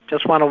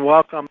just want to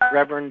welcome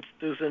Reverend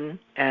Susan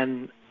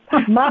and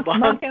Mark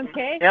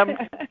MK?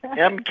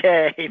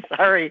 MK.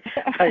 Sorry,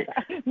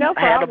 no problem.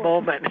 I had a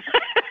moment.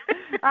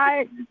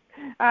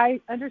 I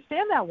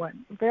understand that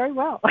one very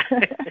well.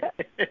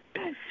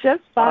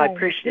 Just fine. Well, I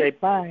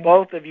appreciate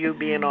both of you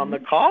being on the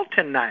call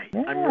tonight.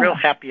 Yeah. I'm real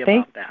happy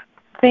about that.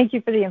 Thank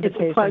you for the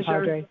invitation, it's a pleasure.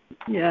 Padre.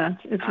 Yeah,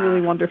 it's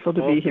really wonderful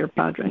to be here,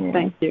 Padre. Yeah.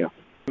 Thank you.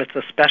 It's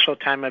a special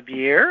time of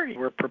year.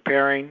 We're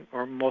preparing,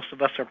 or most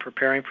of us are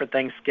preparing for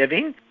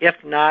Thanksgiving. If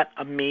not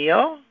a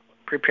meal,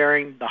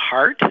 preparing the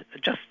heart,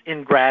 just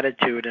in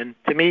gratitude. And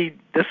to me,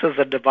 this is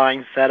a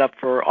divine setup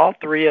for all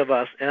three of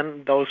us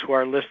and those who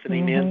are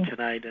listening in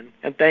tonight.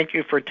 And thank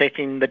you for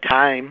taking the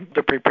time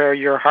to prepare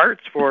your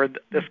hearts for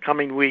this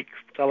coming week,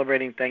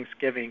 celebrating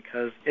Thanksgiving,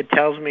 because it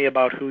tells me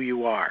about who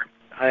you are.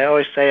 I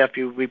always say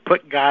we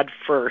put God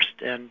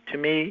first, and to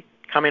me,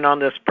 coming on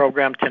this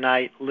program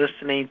tonight,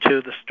 listening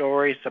to the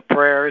stories, the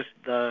prayers,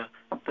 the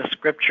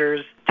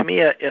scriptures, to me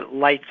it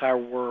lights our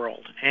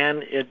world,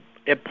 and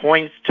it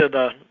points to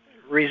the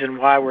reason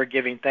why we're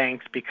giving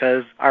thanks,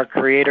 because our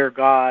Creator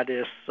God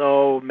is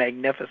so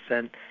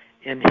magnificent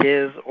in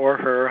His or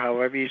her,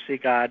 however you see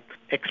God,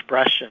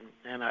 expression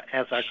and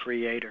as our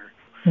Creator.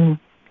 I'm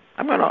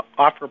going to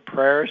offer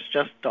prayers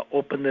just to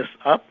open this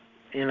up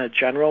in a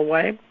general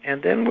way,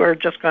 and then we're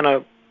just going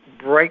to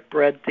break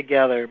bread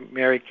together,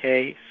 Mary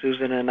Kay,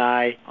 Susan, and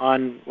I,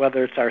 on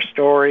whether it's our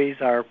stories,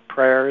 our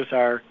prayers,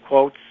 our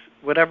quotes,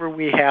 whatever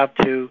we have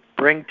to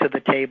bring to the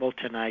table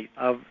tonight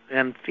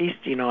and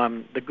feasting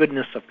on the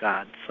goodness of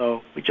God.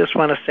 So we just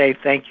want to say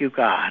thank you,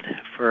 God,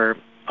 for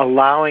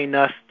allowing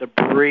us to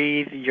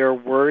breathe your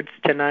words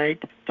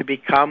tonight, to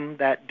become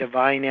that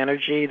divine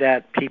energy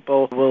that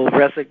people will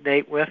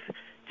resonate with,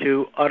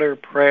 to utter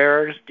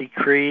prayers,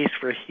 decrees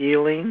for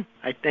healing.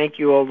 I thank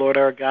you, O Lord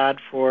our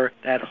God, for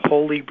that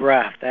holy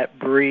breath that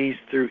breathes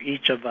through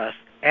each of us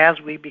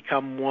as we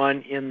become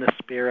one in the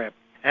Spirit.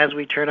 As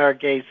we turn our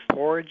gaze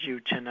towards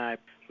you tonight,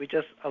 we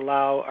just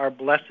allow our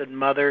Blessed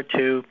Mother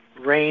to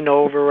reign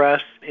over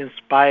us,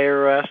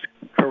 inspire us,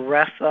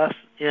 caress us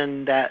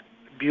in that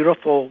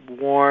beautiful,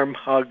 warm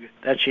hug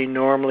that she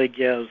normally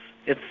gives.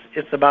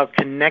 It's about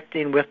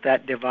connecting with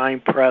that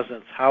divine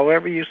presence,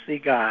 however you see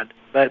God,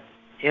 but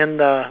in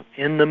the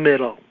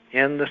middle,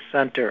 in the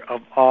center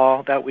of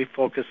all that we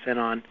focus in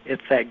on,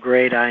 it's that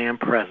great I am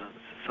presence.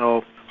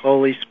 So,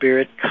 Holy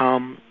Spirit,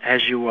 come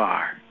as you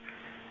are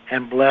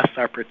and bless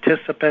our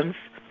participants,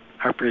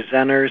 our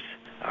presenters,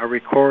 our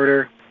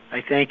recorder.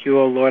 I thank you,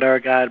 O Lord our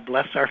God.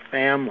 Bless our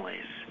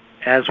families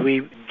as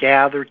we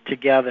gather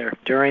together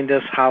during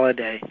this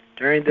holiday,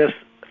 during this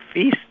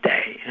feast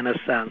day, in a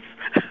sense,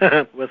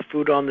 with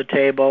food on the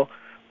table,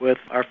 with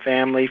our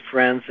family,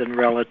 friends, and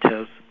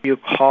relatives. You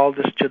called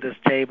us to this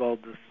table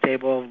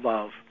of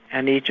love.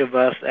 And each of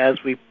us,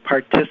 as we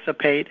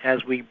participate,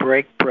 as we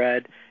break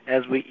bread,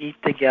 as we eat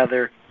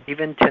together,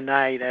 even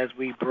tonight as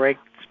we break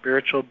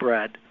spiritual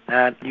bread,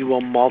 that you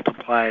will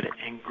multiply it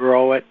and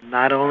grow it,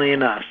 not only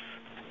in us,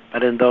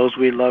 but in those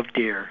we love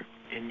dear.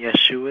 In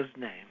Yeshua's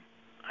name,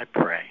 I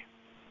pray.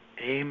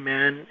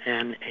 Amen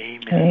and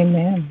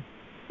amen.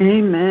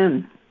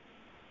 Amen.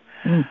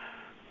 Amen.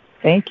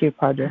 Thank you,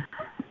 Padre.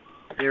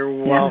 You're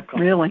welcome.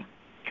 Yeah, really.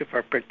 Thank you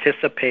for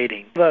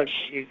participating. Look,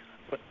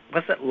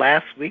 was it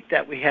last week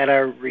that we had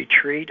our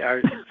retreat,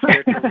 our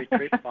spiritual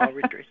retreat, fall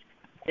retreat?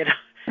 You know,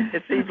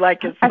 it seems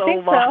like it's so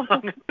long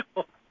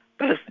ago.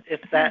 But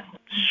it's that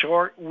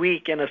short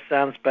week in a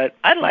sense. But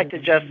I'd like to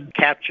just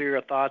capture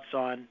your thoughts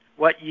on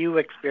what you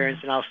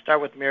experienced, and I'll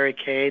start with Mary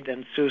Kay,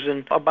 then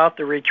Susan, about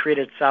the retreat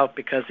itself,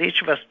 because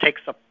each of us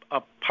takes a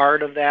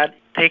part of that,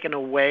 taken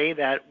away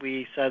that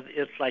we said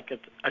it's like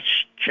a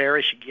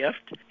cherished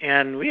gift.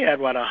 And we had,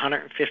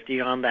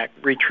 150 on that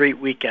retreat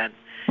weekend.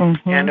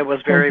 And it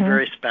was very,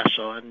 very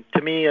special. And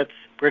to me,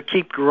 we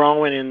keep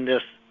growing in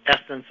this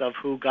essence of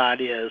who God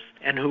is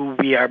and who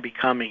we are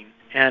becoming.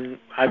 And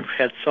I've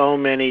had so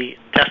many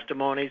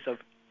testimonies of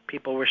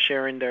people were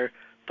sharing their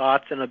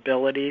thoughts and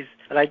abilities,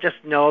 but I just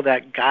know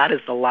that God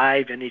is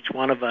alive in each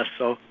one of us.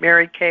 So,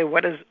 Mary Kay,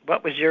 what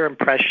was your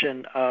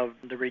impression of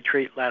the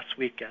retreat last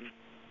weekend?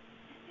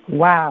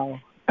 Wow.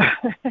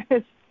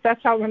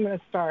 That's how I'm going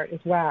to start, is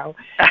wow.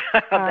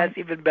 That's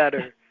even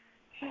better.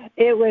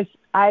 It was,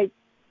 I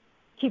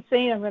keep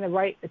saying I'm going to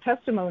write a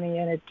testimony,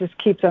 and it just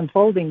keeps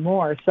unfolding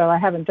more, so I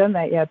haven't done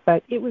that yet,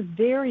 but it was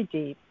very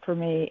deep for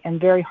me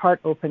and very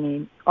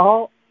heart-opening.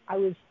 I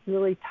was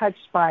really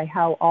touched by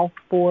how all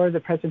four of the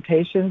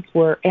presentations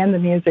and the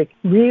music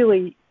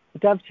really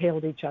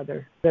dovetailed each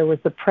other. There was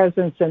the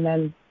presence, and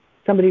then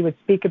somebody would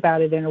speak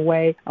about it in a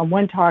way on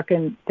one talk,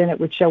 and then it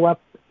would show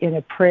up in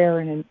a prayer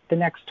and in the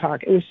next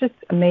talk. It was just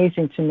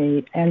amazing to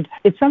me, and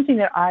it's something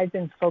that I've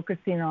been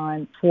focusing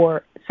on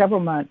for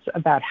several months,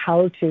 about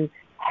how to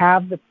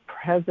have the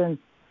presence,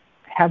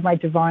 have my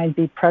divine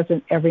be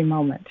present every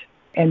moment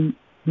and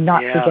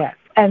not forget.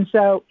 And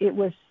so it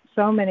was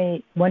so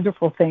many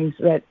wonderful things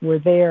that were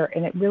there,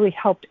 and it really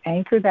helped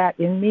anchor that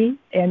in me.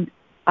 And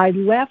I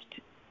left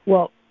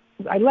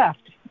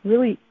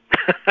really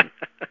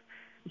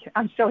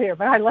I'm still here,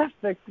 but I left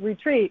the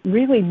retreat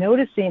really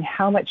noticing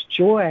how much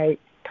joy,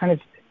 kind of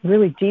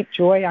really deep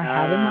joy I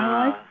have in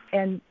my life.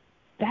 And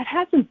that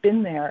hasn't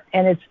been there,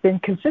 and it's been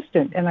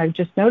consistent, and I've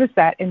just noticed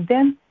that. And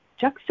then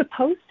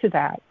juxtaposed to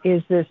that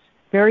is this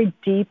very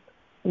deep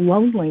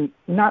aloneness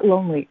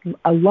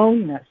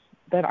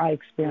that I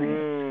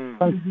experience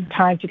from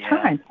time to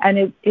time.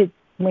 And it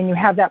when you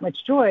have that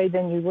much joy,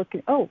 then you look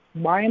at,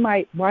 why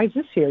is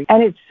this here?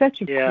 And it's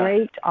such a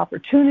great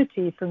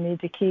opportunity for me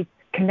to keep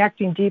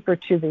connecting deeper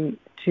to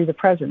the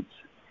presence.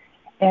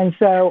 And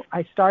so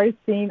I started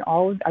seeing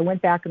I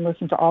went back and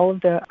listened to all of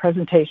the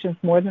presentations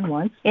more than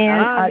once.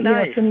 And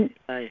nice.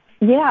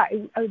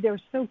 They were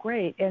so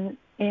great.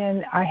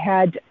 And I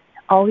had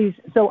all these,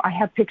 so I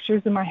have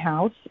pictures in my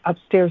house,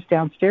 upstairs,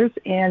 downstairs,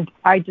 and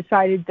I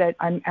decided that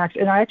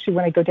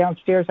when I go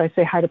downstairs, I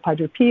say hi to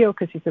Padre Pio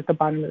because he's at the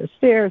bottom of the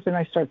stairs, and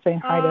I start saying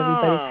hi to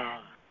everybody.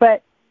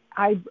 But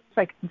it's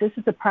like, this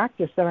is a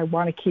practice that I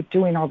want to keep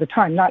doing all the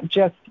time, not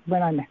just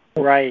when I'm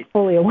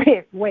fully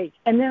awake.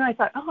 And then I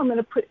thought, I'm going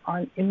to put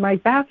on in my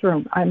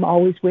bathroom, I'm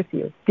always with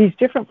you. These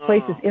different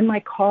places, in my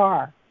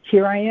car,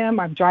 here I am,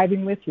 I'm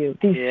driving with you.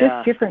 These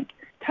just different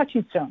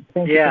touching stones,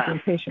 thank you for being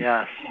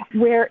patient,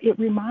 where it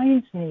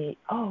reminds me,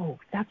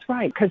 that's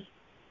right, because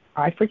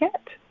I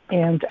forget.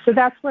 And so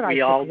that's what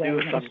we all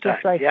do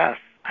sometimes. Yes,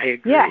 I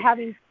agree. Yeah,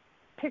 having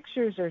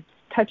pictures or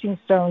touching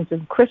stones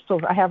and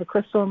crystals. I have a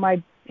crystal in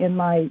my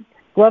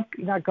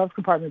not glove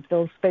compartment,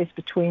 but the space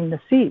between the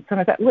seats.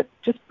 And I thought, look,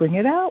 just bring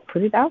it out,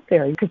 put it out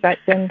there, because that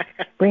then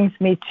brings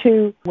me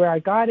to where I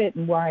got it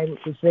and why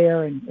it was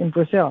there in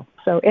Brazil.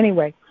 So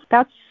anyway,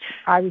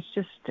 I was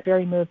just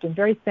very moved and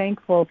very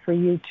thankful for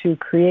you to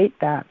create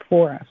that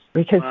for us,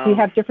 because we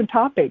have different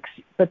topics,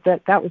 but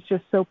that was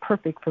just so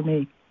perfect for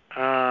me.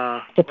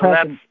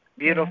 That's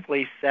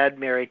beautifully said,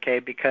 Mary Kay,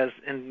 because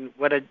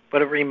what it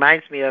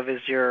reminds me of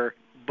is your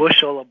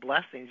bushel of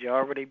blessings. You've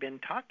already been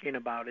talking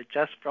about it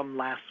just from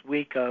last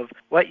week of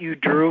what you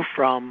drew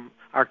from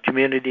our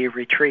community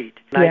retreat.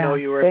 And I know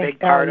you were a big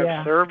part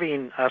of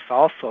serving us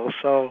also.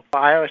 So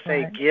I always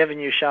say, give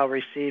and you shall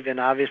receive. And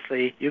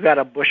obviously, you got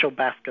a bushel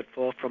basket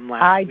full from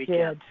last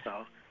weekend. I did.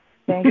 So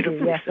thank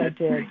you. Yes, I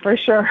did. For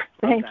sure.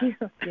 Thank you.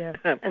 Yes.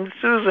 And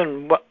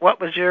Susan, what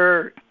was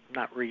your,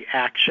 not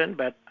reaction,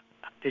 but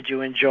did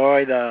you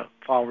enjoy the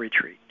fall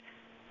retreat?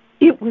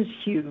 It was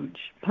huge,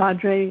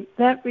 Padre.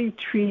 That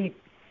retreat,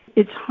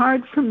 it's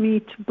hard for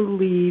me to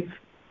believe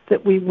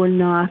that we were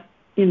not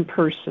in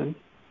person.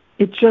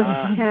 It just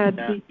had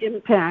the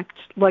impact,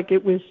 like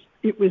it was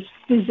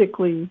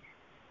physically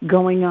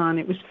going on.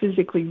 It was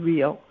physically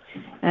real.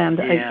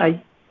 And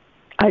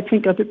I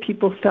think other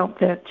people felt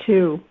that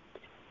too.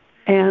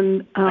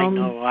 And I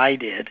know I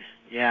did.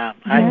 Yeah.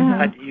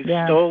 You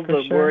stole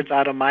the words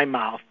out of my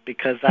mouth,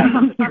 because that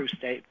was a true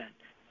statement.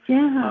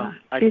 Yeah.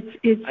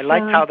 I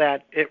like how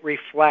that it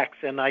reflects,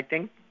 and I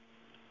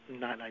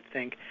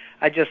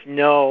just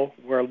know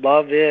where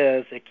love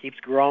is, it keeps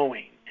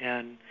growing.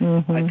 And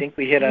I think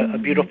we hit a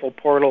beautiful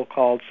portal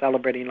called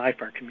Celebrating Life,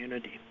 our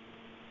community.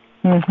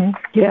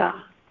 Yeah.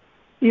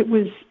 It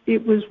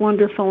was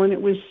wonderful,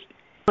 and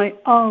I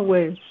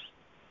always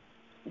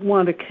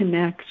want to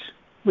connect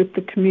with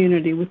the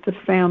community, with the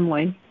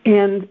family.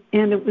 And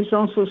it was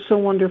also so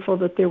wonderful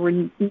that there were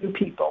new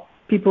people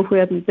who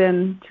hadn't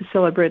been to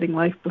Celebrating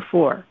Life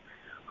before,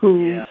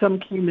 who some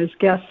came as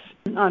guests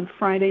on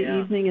Friday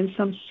evening and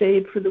some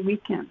stayed for the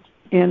weekend.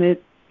 And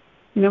it,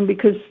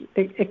 because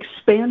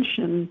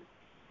expansion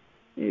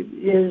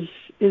is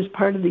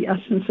part of the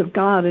essence of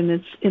God, and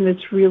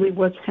it's really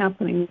what's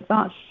happening with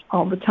us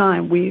all the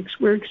time.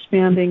 We're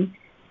expanding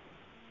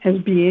as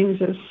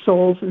beings, as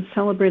souls, and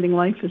Celebrating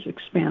Life is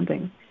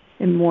expanding,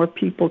 and more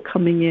people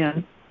coming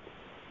in.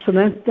 So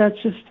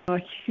that's just a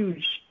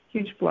huge,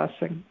 huge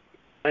blessing.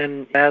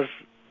 And as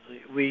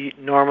we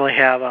normally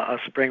have a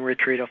spring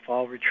retreat, a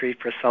fall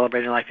retreat for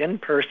Celebrating Life in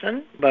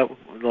person, but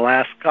the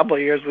last couple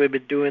of years we've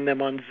been doing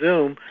them on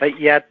Zoom, but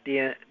yet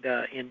the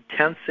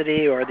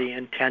intensity or the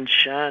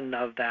intention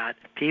of that,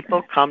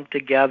 people come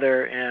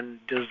together and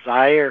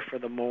desire for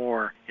the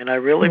more. And I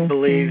really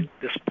believe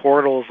this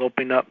portal is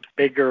opening up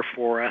bigger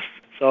for us,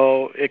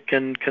 so it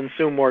can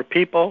consume more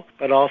people,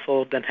 but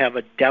also then have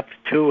a depth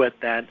to it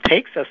that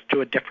takes us to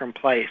a different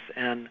place.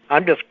 And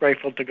I'm just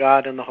grateful to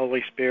God and the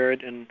Holy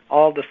Spirit and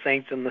all the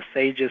saints and the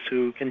sages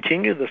who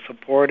continue to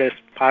support us,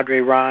 Padre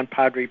Ron,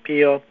 Padre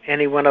Pio,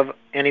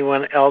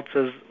 anyone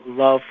else's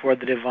love for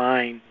the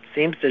divine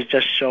seems to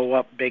just show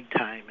up big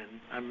time.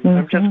 And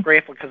I'm just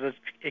grateful, because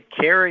it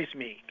carries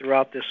me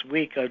throughout this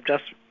week of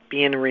just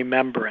being in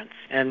remembrance.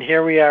 And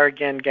here we are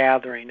again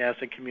gathering as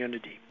a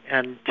community.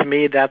 And to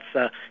me, that's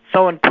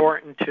so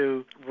important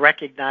to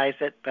recognize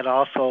it, but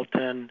also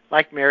to,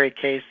 like Mary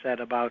Kay said,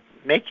 about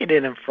making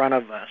it in front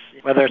of us,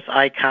 whether it's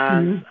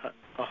icons,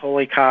 a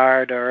holy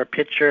card, or a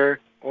picture,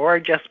 or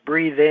just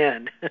breathe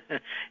in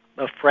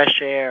the fresh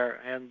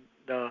air and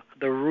the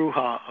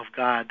ruha of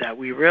God, that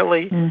we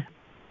really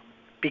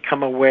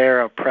become aware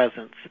of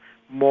presence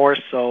more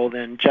so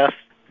than just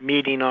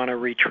meeting on a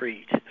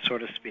retreat, so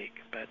to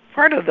speak. But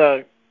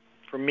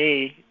for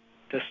me,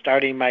 to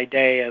starting my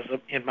day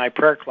in my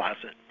prayer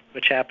closet,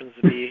 which happens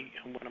to be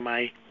one of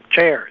my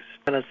chairs.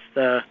 And it's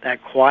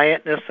that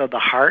quietness of the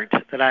heart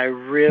that I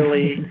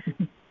really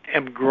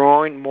am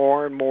growing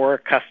more and more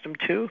accustomed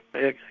to.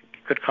 It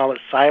could call it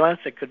silence.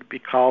 It could be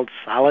called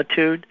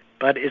solitude.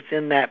 But it's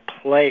in that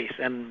place.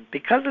 And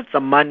because it's a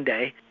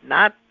Monday,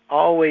 not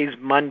always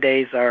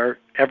Mondays are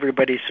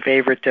everybody's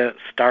favorite to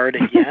start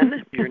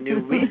again, your new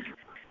week.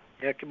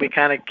 We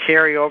kind of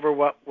carry over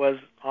what was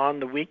on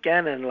the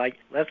weekend and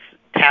let's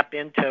tap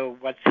into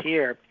what's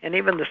here. And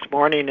even this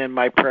morning in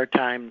my prayer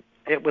time,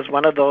 it was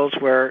one of those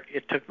where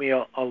it took me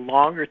a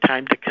longer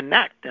time to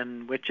connect,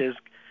 and which is,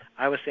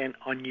 I was saying,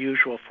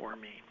 unusual for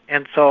me.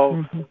 And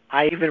so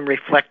I even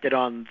reflected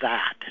on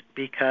that,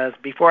 because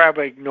before I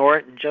would ignore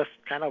it and just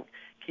kind of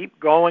keep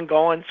going,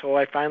 so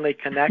I finally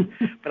connect.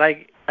 But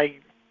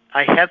I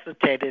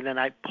hesitated and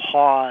I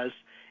paused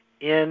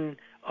in,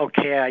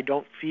 okay, I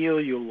don't feel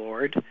you,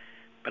 Lord,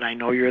 but I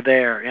know you're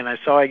there. And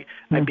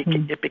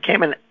it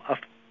became an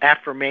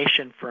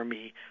affirmation for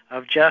me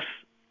of just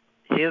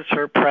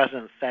her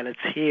presence, that it's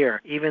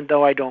here. Even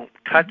though I don't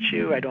touch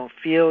you, I don't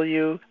feel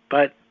you,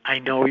 but I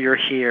know you're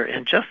here.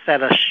 And just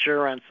that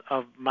assurance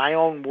of my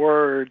own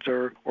words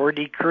or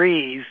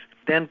decrees,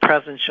 then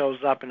presence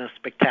shows up in a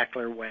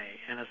spectacular way.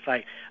 And it's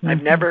like,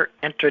 I've never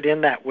entered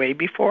in that way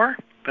before,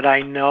 but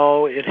I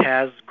know it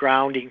has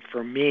grounding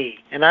for me.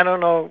 And I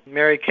don't know,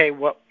 Mary Kay,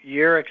 what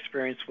your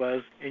experience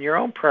was in your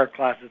own prayer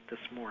closet this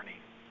morning.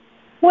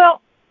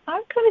 Well,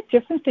 I'm kind of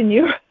different than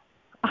you.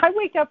 I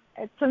wake up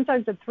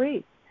sometimes at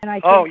 3. And I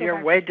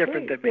you're way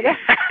different than me.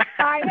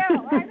 I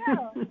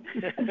know.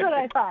 That's what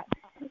I thought.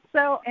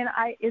 So,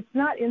 it's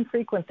not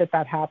infrequent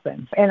that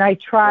happens. And I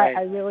try,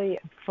 I really,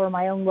 for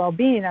my own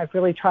well-being, I've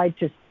really tried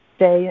to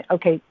stay,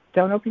 okay,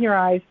 don't open your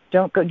eyes,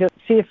 don't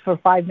see if for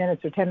 5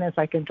 minutes or 10 minutes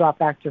I can drop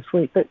back to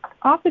sleep. But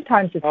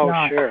oftentimes it's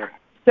not. Oh, sure.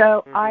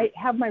 So I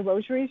have my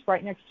rosaries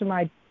right next to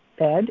my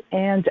bed,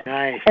 and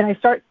I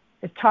start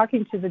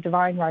talking to the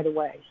divine right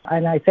away.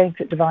 And I thank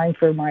the divine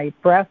for my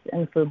breath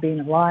and for being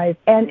alive,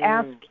 and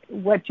ask,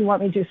 what do you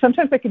want me to do?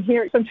 Sometimes I can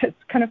hear it. Sometimes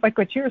it's kind of like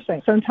what you were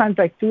saying. Sometimes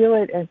I feel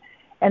it,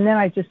 and then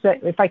I just say,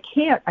 if I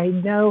can't, I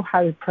know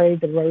how to pray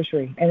the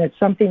rosary. And it's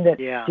something that's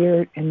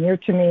dear and near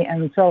to me.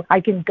 And so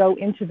I can go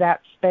into that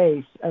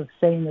space of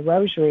saying the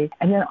rosary.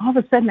 And then all of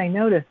a sudden I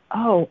notice,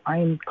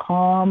 I'm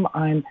calm.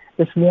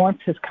 This warmth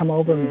has come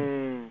over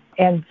me.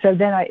 And so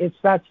then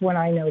that's when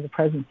I know the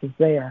presence is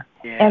there.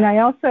 Yeah. And I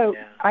also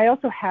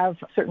have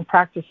certain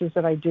practices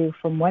that I do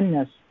from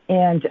oneness,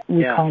 and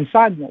we call them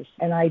sadhanas,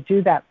 and I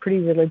do that pretty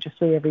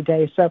religiously every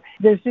day. So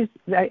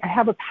I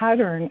have a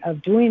pattern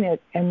of doing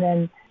it,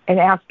 and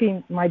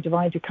asking my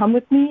divine to come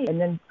with me, and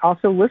then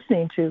also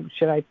listening to,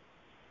 should I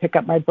pick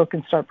up my book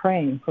and start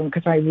praying,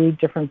 because I read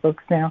different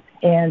books now,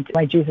 and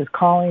my Jesus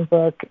Calling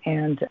book.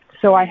 And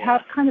so I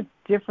have kind of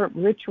different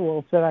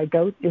rituals that I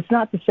go. It's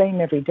not the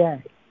same every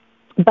day.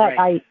 But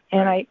I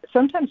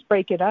sometimes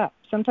break it up.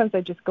 Sometimes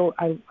I just go,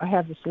 I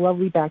have this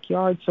lovely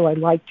backyard, so I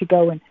like to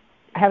go, and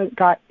I haven't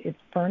got it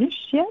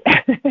furnished yet,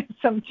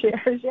 some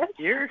chairs yet.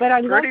 You're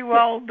pretty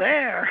well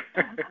there.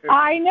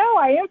 I know,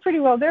 I am pretty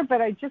well there, but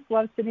I just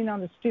love sitting on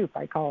the stoop,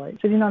 I call it.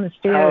 Sitting on the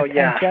stairs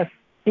and just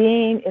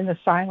being in the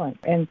silence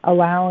and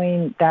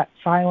allowing that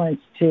silence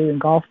to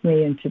engulf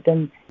me, and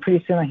then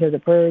pretty soon I hear the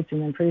birds,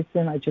 and then pretty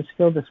soon I just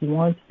feel this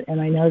warmth, and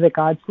I know that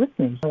God's with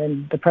me,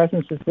 and the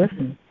presence is with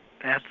me.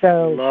 That's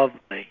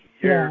lovely.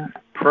 Your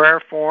prayer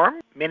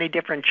form, many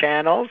different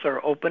channels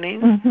or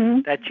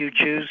openings that you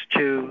choose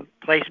to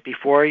place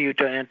before you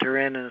to enter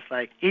in. And it's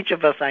like each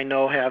of us, I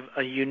know, have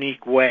a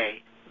unique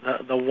way.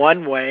 The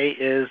one way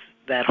is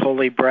that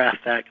holy breath,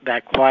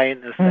 that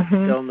quietness, that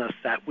stillness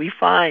that we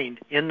find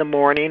in the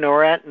morning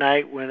or at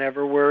night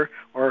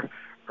or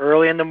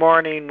early in the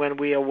morning when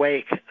we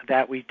awake,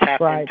 that we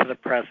tap into the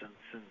presence.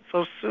 And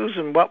so,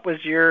 Susan, what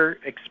was your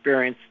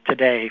experience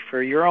today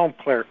for your own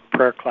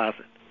prayer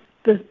closet?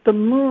 The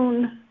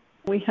moon,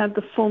 we had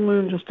the full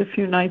moon just a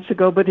few nights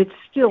ago, but it's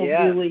still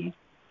really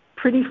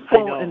pretty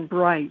full and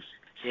bright.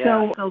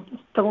 Yeah. So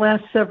the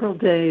last several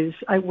days,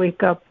 I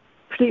wake up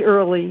pretty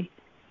early,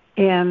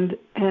 and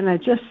I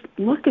just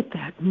look at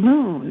that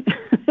moon.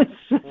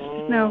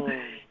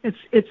 It's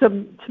just,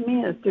 to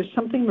me, there's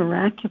something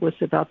miraculous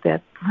about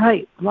that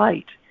bright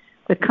light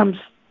that comes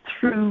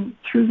through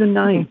the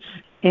nights.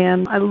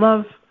 And I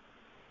love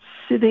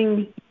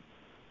sitting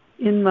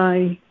in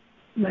my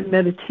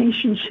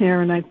meditation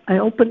chair, and I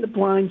open the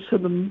blinds so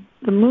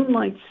the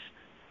moonlight's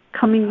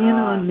coming in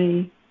on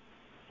me.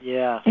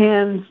 Yeah.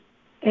 And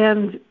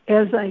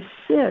as I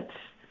sit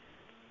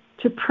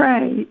to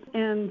pray,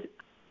 and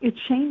it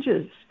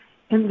changes,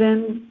 and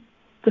then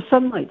the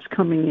sunlight's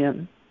coming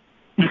in,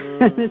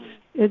 and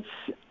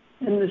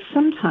and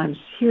sometimes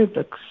here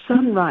the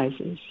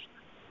sunrises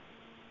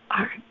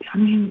are,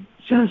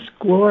 just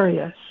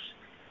glorious.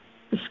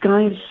 The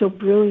sky is so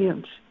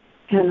brilliant.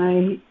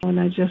 And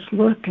I just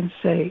look and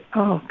say,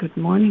 "Oh, good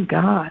morning,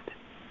 God.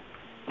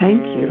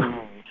 Thank you."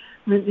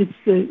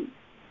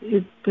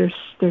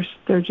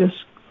 They're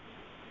just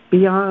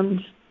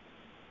beyond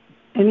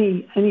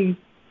any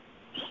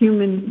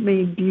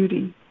human-made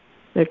beauty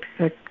that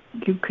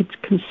you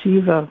could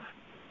conceive of.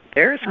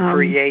 There's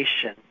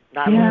creation,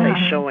 not only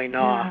showing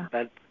off,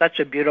 but such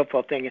a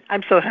beautiful thing.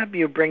 I'm so happy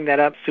you bring that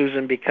up,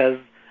 Susan, because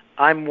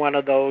I'm one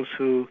of those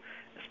who,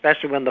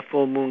 especially when the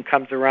full moon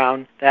comes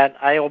around, that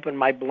I open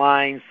my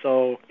blinds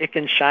so it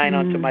can shine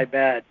onto my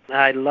bed.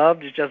 I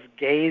love to just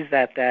gaze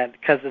at that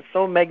because it's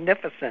so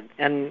magnificent.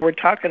 And we're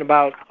talking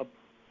about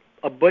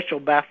a bushel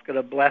basket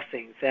of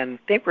blessings, and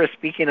I think we're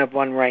speaking of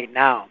one right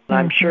now.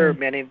 I'm sure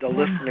many of the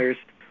listeners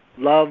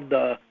love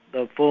the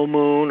full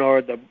moon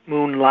or the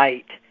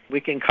moonlight.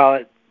 We can call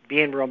it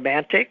being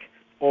romantic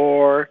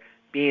or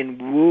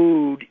being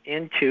wooed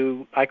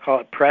into, I call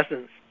it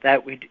presence,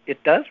 that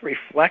it does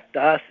reflect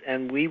us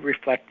and we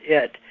reflect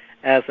it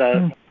as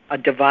a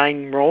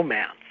divine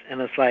romance.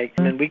 And it's like,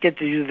 and we get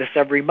to do this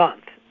every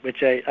month,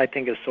 which I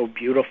think is so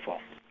beautiful.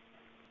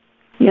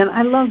 Yeah, and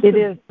I love to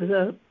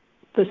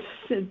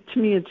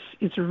me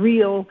it's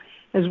real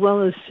as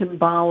well as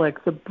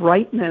symbolic, the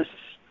brightness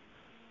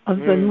of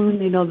the moon,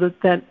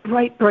 that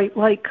bright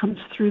light comes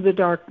through the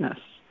darkness.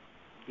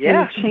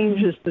 Yeah. And it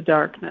changes the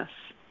darkness.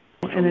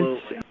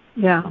 Absolutely.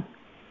 And it's,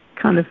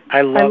 kind of...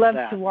 I love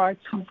to watch.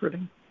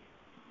 Comforting.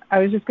 I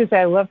was just going to say,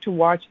 I love to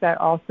watch that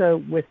also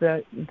with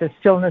the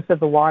stillness of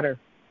the water.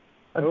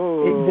 It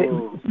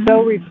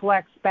so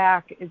reflects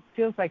back. It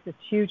feels like this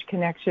huge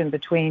connection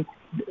between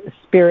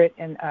spirit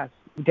and us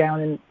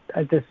down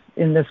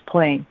in this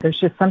plane. There's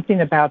just something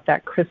about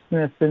that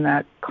crispness and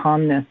that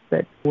calmness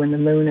that when the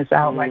moon is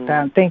out like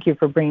that. Thank you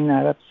for bringing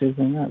that up,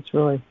 Susan. That's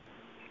really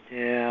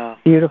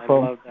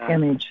beautiful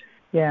image.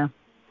 Yeah.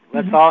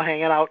 Let's all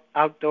hang out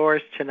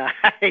outdoors tonight.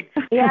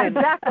 Yeah,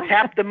 exactly.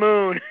 Tap the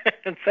moon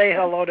and say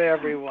hello to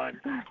everyone.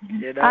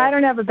 I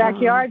don't have a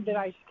backyard that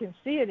I can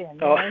see it in.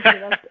 So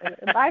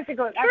I have to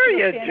go. Sure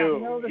you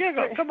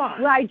do. Come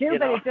on. Well, I do,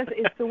 but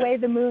it's the way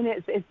the moon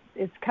is.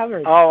 It's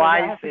covered. Oh, so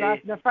I see. I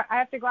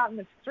have to go out in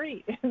the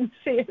street and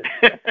see it.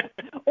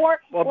 or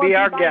be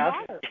our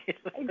guest.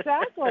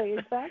 Exactly.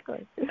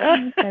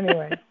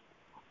 Anyway,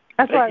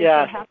 that's why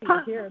I was so happy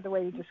to hear the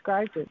way you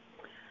described it.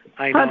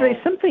 Padre,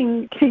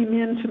 something came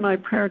into my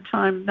prayer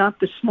time, not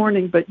this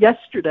morning, but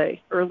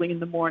yesterday, early in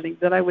the morning,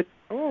 that I would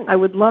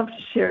love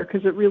to share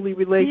because it really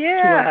relates to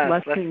our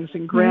blessings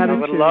and gratitude. I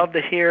would love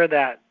to hear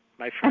that,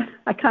 my friend.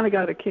 I kind of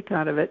got a kick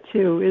out of it,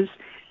 too, is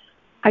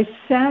I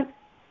sat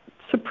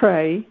to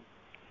pray,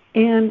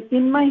 and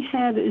in my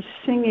head is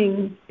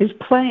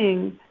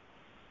playing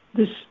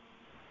this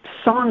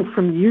song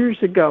from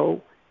years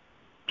ago,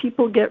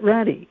 People Get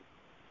Ready.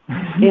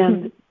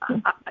 And I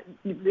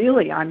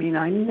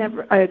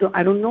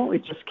don't know,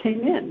 it just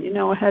came in.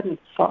 I hadn't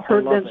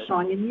heard that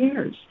song in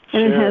years.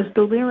 And it has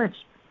the lyrics,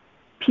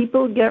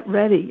 people get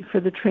ready for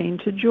the train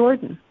to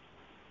Jordan.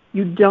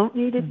 You don't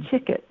need a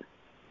ticket.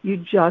 You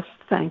just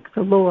thank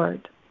the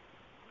Lord.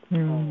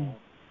 And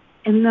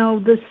now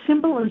the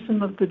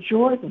symbolism of the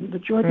Jordan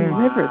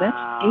River,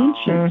 that's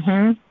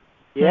ancient.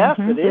 Yes,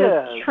 it is.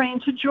 The train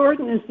to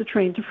Jordan is the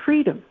train to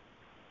freedom.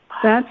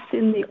 That's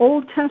in the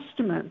Old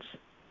Testament.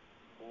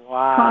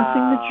 Wow.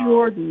 Crossing the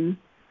Jordan,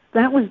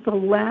 that was the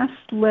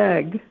last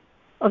leg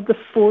of the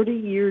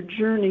 40-year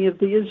journey of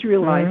the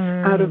Israelites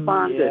out of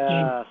bondage.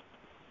 Yes.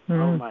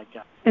 Oh, my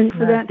God. And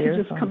for that to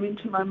just come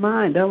into my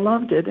mind, I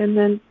loved it. And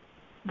then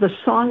the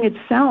song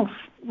itself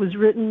was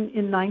written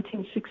in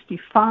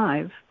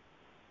 1965.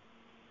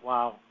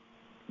 Wow.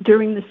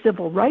 During the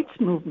Civil Rights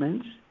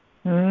Movement.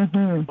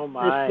 Oh,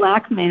 my. This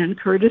black man,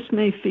 Curtis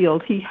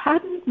Mayfield, he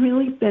hadn't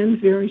really been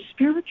very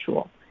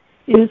spiritual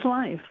in his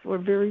life or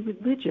very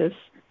religious.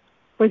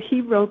 But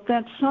he wrote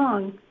that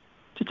song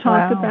to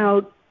talk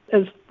about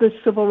as the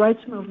civil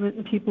rights movement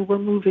and people were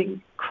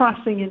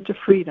crossing into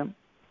freedom.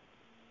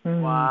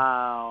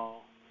 Wow.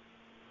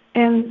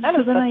 And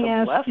so then I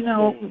asked,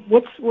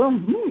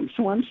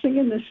 so I'm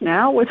singing this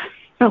now. What's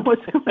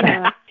going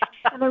on?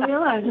 And I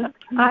realized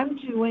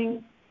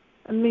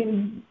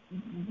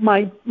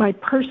my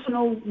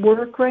personal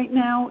work right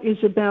now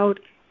is about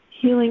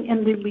healing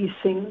and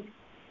releasing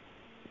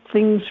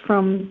things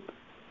from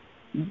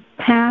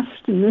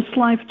past in this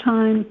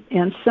lifetime,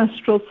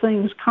 ancestral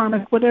things,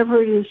 karmic,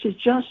 whatever it is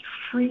just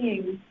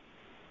freeing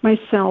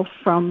myself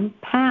from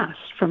past,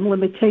 from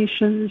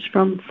limitations,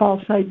 from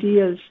false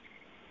ideas,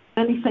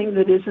 anything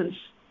that isn't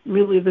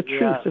really the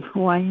truth of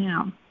who I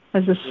am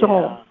as a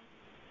soul.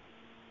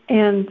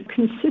 And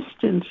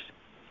consistent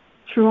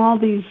through all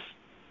these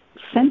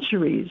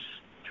centuries,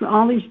 through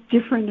all these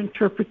different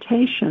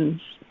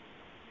interpretations,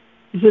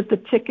 is that the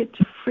ticket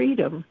to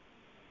freedom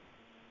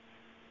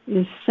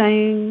is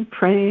saying,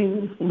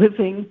 praying,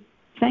 living,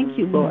 thank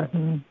you, Lord.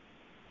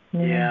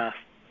 Yeah,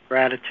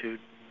 gratitude.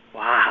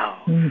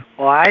 Wow.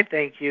 Well, I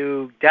think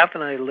you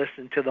definitely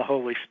listened to the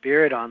Holy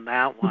Spirit on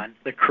that one.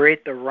 To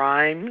create the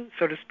rhyme,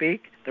 so to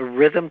speak, the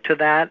rhythm to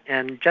that,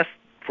 and just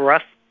for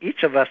us,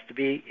 each of us, to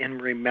be in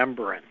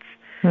remembrance.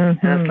 And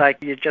it's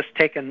like you just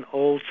take an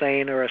old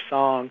saying or a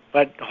song,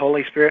 but the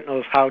Holy Spirit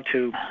knows how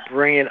to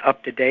bring it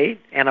up to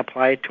date and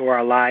apply it to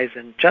our lives.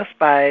 And just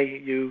by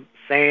you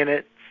saying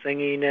it,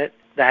 singing it,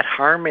 that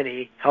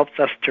harmony helps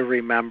us to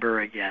remember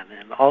again.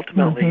 And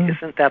ultimately,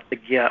 isn't that the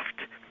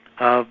gift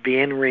of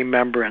being in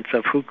remembrance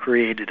of who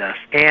created us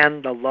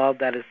and the love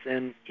that is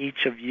in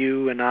each of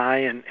you and I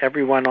and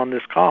everyone on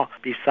this call,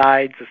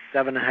 besides the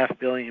 7.5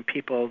 billion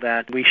people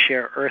that we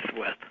share Earth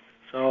with.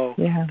 So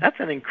that's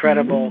an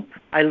incredible,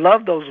 I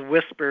love those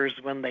whispers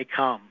when they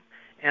come.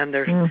 And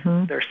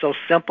they're so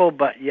simple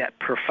but yet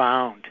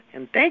profound.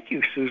 And thank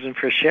you, Susan,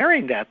 for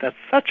sharing that. That's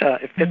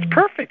it fits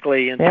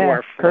perfectly into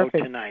our flow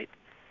tonight.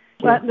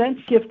 Well, that's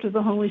gift of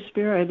the Holy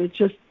Spirit. It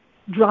just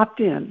dropped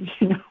in,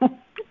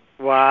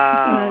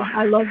 Wow.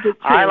 I loved it too.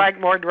 I like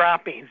more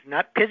droppings,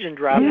 not pigeon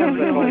droppings,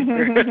 but Holy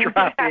Spirit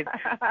droppings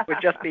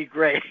would just be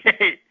great.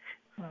 It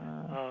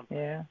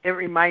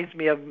reminds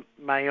me of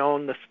my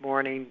own this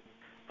morning.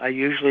 I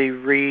usually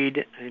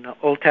read,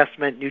 Old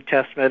Testament, New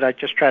Testament. I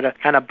just try to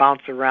kind of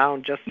bounce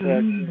around just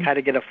to kind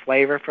of get a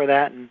flavor for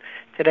that. And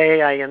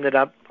today I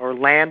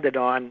landed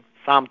on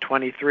Psalm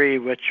 23,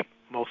 which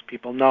most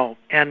people know.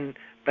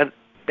 But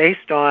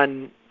based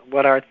on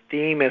what our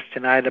theme is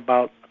tonight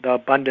about the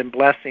abundant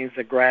blessings,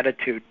 the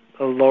gratitude,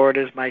 the Lord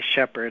is my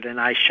shepherd and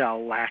I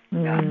shall lack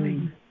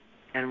nothing.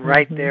 And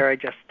right there, I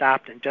just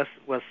stopped and just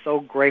was so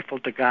grateful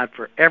to God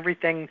for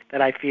everything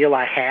that I feel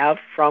I have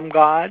from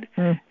God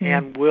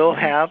and will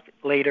have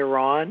later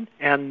on.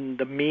 And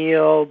the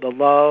meal, the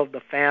love, the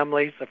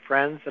families, the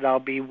friends that I'll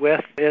be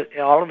with.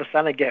 All of a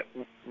sudden, I get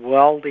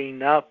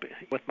welding up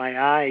with my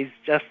eyes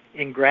just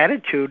in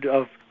gratitude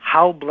of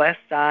how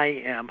blessed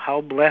I am,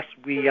 how blessed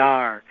we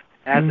are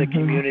as a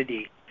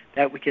community,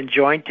 that we can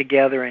join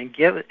together and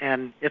give.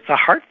 And it's a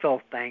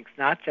heartfelt thanks,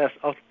 not just,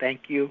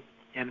 thank you,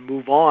 and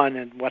move on,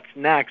 and what's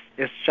next.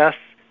 It's just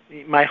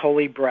my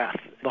holy breath,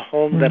 the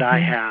home that I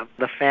have,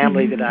 the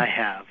family that I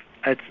have.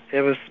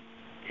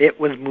 It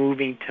was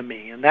moving to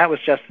me, and that was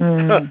just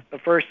the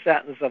first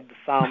sentence of the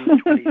Psalm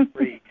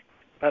 23.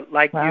 But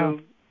like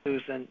you,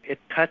 Susan, it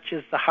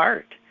touches the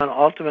heart. And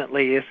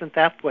ultimately, isn't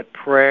that what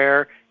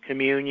prayer,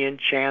 communion,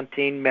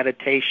 chanting,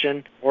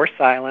 meditation, or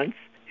silence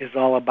is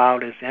all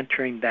about, is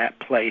entering that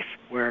place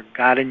where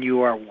God and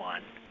you are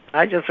one.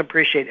 I just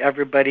appreciate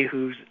everybody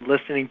who's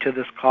listening to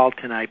this call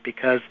tonight,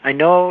 because I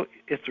know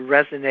it's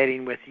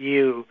resonating with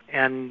you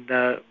and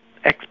the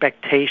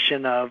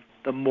expectation of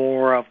the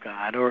more of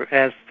God, or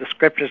as the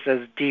scripture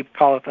says, deep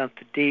calleth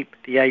unto deep.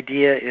 The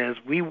idea is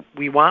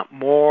we want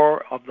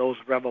more of those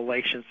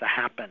revelations to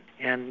happen.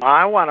 And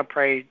I want to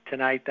pray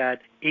tonight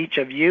that each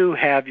of you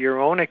have your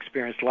own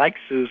experience, like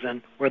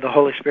Susan, where the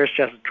Holy Spirit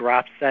just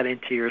drops that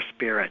into your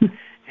spirit.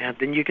 And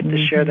then you get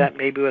to share that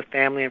maybe with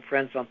family and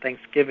friends on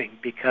Thanksgiving,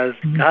 because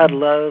God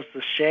loves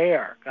to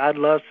share. God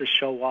loves to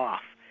show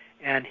off.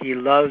 And he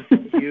loves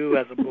you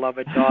as a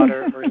beloved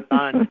daughter or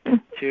son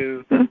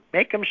to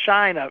make him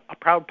shine, a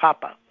proud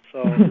papa.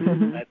 So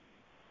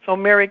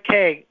Mary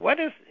Kay,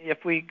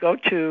 if we go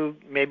to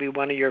maybe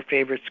one of your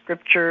favorite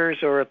scriptures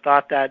or a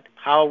thought that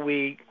how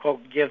we,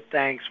 quote, give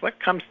thanks,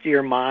 what comes to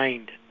your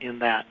mind in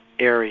that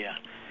area?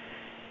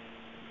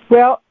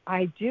 Well,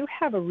 I do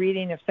have a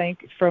reading of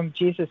from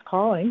Jesus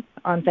Calling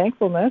on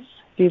thankfulness,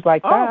 if you'd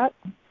like that.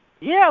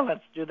 Yeah,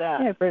 let's do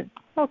that. Yeah,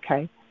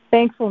 okay.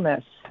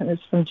 Thankfulness, and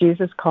it's from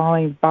Jesus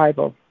Calling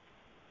Bible.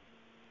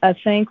 A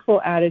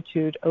thankful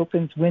attitude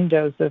opens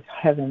windows of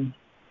heaven.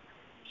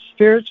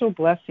 Spiritual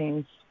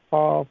blessings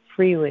fall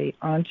freely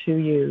onto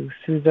you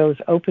through those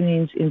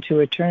openings into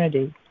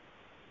eternity.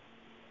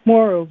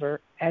 Moreover,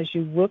 as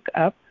you look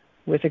up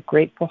with a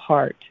grateful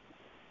heart,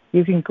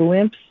 you can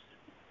glimpse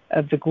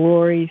of the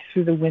glory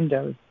through the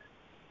windows.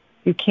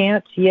 You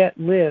can't yet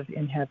live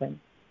in heaven,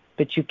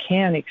 but you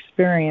can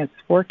experience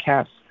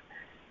forecasts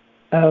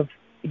of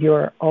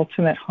your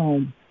ultimate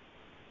home.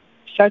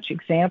 Such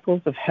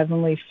examples of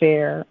heavenly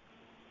fare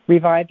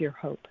revive your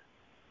hope.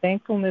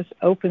 Thankfulness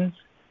opens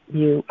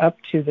you up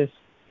to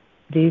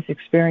these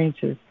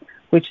experiences,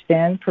 which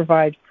then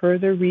provide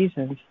further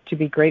reasons to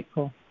be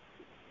grateful.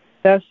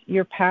 Thus,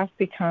 your path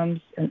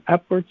becomes an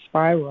upward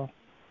spiral,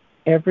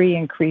 ever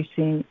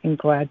increasing in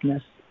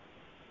gladness.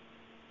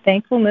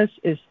 Thankfulness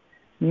is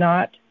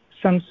not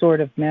some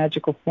sort of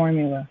magical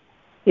formula.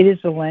 It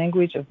is the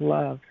language of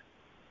love,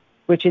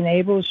 which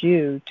enables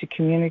you to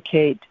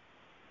communicate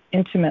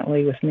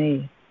intimately with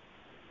me.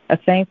 A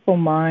thankful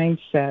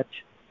mindset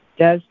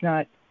does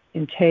not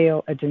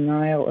entail a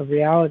denial of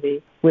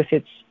reality with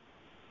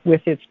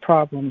its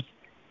problems.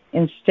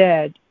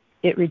 Instead,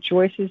 it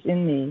rejoices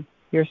in me,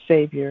 your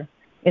Savior,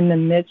 in the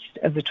midst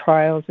of the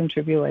trials and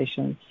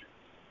tribulations.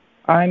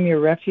 I'm your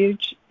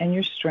refuge and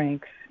your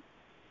strength,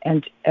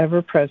 and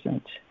ever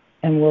present,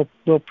 and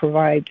will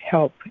provide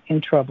help in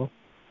trouble.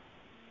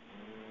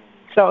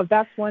 So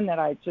that's one that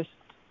I just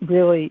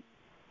really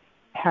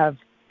have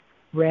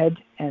read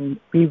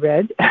and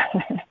reread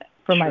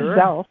for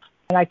myself.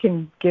 And I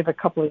can give a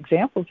couple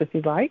examples if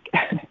you'd like.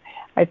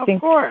 I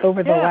think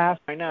over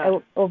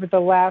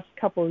the last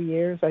couple of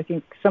years, I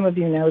think some of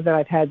you know that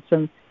I've had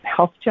some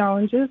health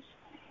challenges,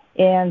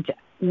 and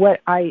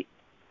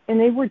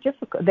they were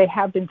difficult. They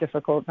have been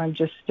difficult. I'm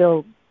just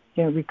still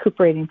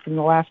recuperating from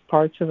the last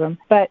parts of them.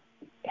 But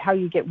how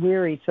you get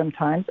weary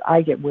sometimes.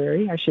 I get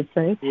weary, I should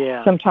say,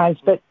 yeah. sometimes.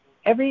 But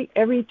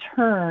every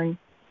turn,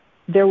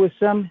 there was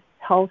some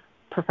health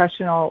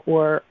professional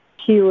or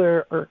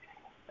healer or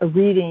a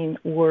reading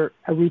or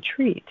a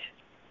retreat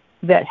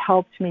that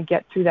helped me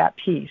get through that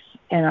piece.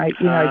 And I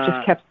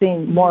just kept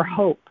seeing more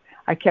hope.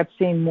 I kept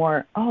seeing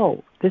more,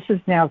 this is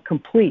now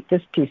complete,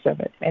 this piece of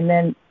it. And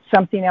then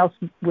something else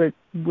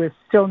was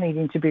still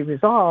needing to be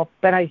resolved,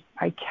 but I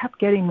kept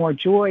getting more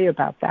joy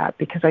about that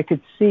because I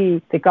could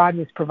see that God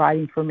was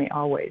providing for me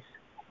always,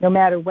 no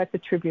matter what the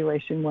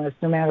tribulation was,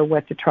 no matter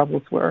what the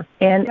troubles were.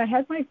 And I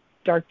had my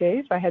dark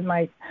days. I had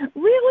my,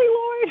 really,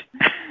 Lord?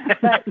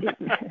 But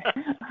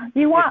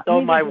you want me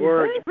to my do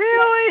word. This?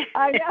 Really?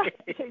 I know,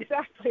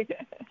 exactly.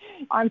 But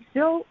I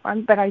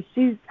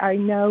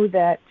know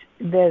that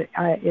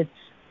it's,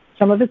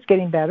 some of it's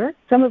getting better.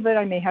 Some of it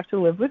I may have to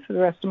live with for the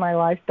rest of my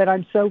life, but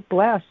I'm so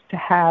blessed to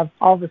have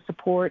all the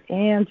support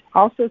and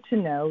also to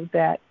know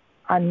that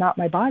I'm not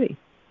my body,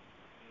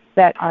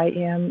 that I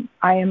am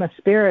a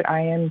spirit.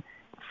 I am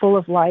full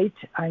of light.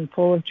 I'm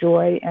full of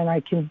joy, and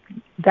I can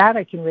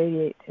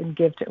radiate and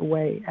give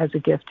away as a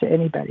gift to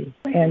anybody.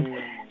 And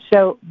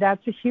so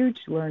that's a huge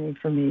learning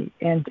for me,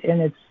 and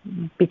it's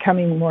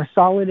becoming more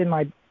solid in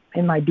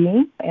my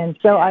being. And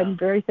so I'm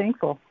very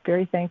thankful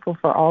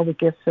for all the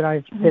gifts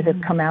that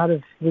have come out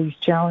of these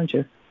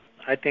challenges.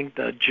 I think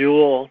the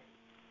jewel,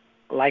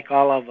 like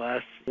all of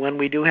us, when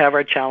we do have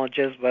our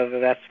challenges, whether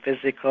that's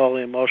physical,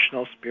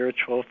 emotional,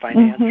 spiritual,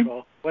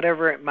 financial,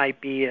 whatever it might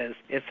be,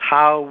 it's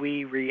how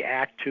we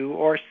react to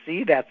or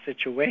see that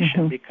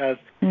situation. Because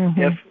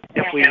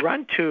if we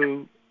run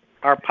to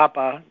our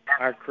Papa,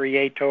 our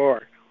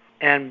Creator,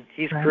 and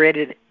He's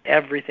created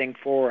everything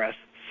for us,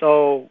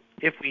 so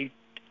if we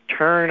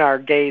turn our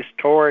gaze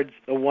towards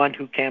the one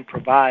who can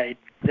provide,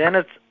 then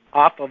it's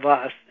off of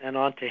us and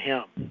onto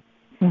Him.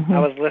 I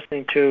was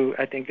listening to,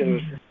 I think it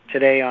was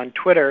today on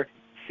Twitter,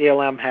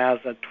 CLM has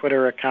a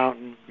Twitter account,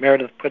 and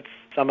Meredith puts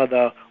some of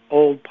the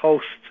old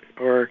posts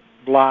or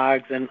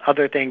blogs and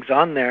other things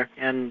on there.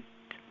 And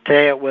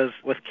today it was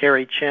with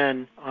Carrie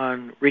Chin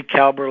on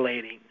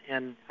recalibrating.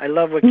 And I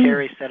love what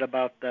Carrie said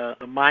about the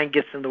mind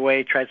gets in the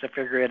way, tries to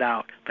figure it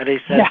out. But he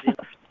says,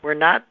 we're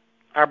not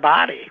our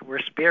body, we're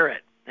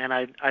spirit. And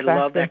I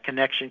love that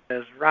connection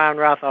because Ron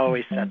Roth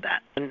always said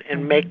that.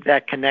 And make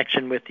that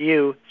connection with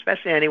you,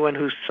 especially anyone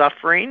who's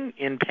suffering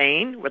in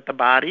pain with the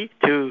body,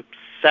 to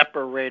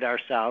separate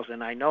ourselves.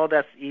 And I know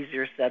that's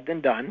easier said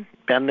than done.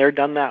 Been there,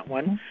 done that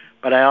one.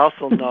 But I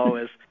also know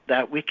is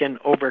that we can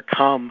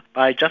overcome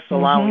by just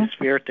allowing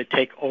Spirit to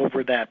take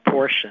over that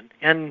portion.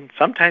 And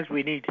sometimes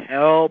we need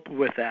help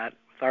with that.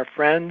 With our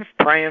friends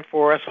praying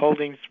for us,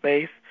 holding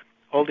space,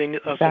 holding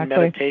us in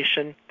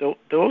meditation.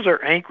 Those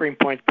are anchoring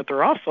points, but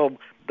they're also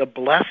the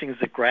blessings,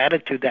 the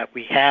gratitude that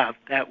we have,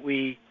 that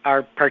we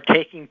are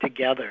partaking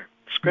together.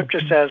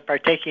 Scripture says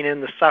partaking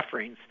in the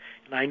sufferings.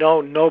 And I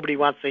know nobody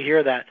wants to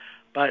hear that,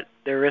 but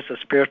there is a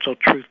spiritual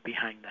truth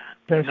behind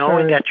that.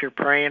 Knowing that you're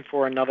praying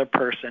for another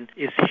person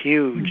is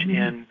huge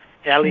in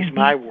at least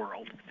my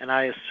world. And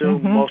I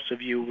assume most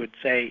of you would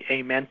say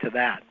amen to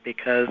that,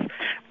 because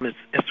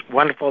it's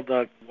wonderful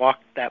to walk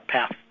that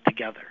path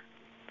together.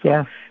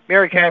 Yeah.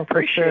 Mary, I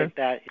appreciate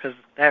that, because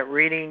that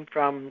reading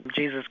from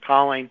Jesus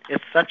Calling,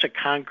 it's such a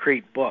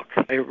concrete book.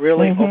 It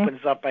really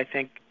opens up, I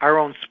think, our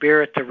own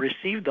spirit to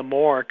receive the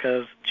more,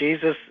 because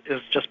Jesus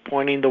is just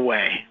pointing the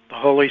way. The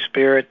Holy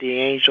Spirit, the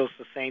angels,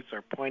 the saints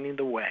are pointing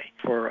the way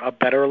for a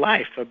better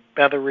life, a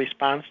better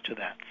response to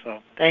that. So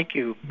thank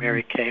you,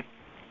 Mary Kay.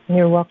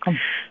 You're welcome.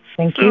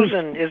 Thank you.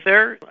 Susan, is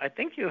there, I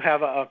think you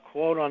have a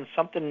quote on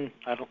something,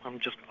 I'm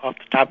just off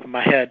the top of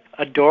my head,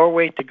 a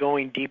doorway to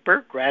going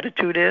deeper,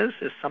 gratitude is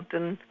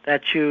something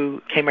that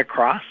you came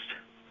across?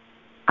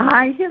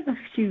 I have a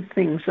few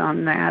things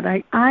on that.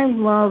 I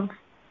love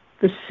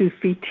the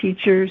Sufi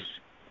teachers,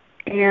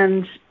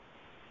 and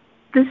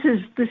this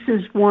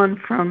is one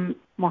from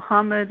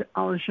Muhammad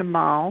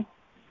al-Jamal.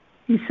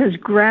 He says,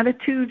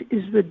 gratitude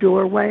is the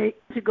doorway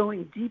to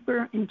going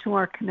deeper into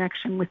our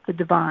connection with the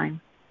divine.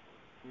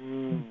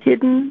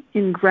 Hidden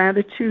in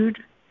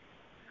gratitude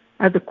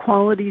are the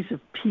qualities of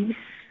peace,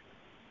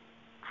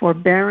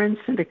 forbearance,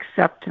 and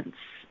acceptance.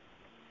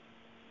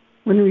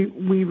 When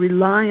we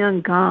rely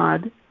on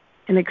God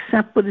and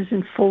accept what is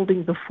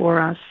unfolding before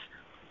us,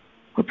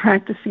 we're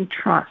practicing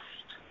trust.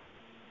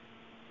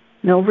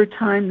 And over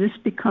time, this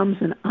becomes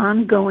an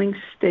ongoing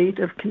state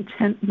of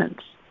contentment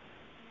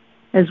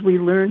as we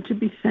learn to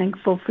be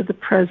thankful for the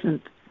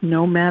present,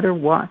 no matter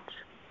what.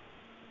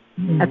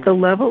 At the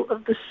level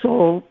of the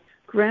soul,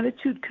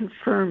 gratitude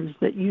confirms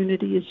that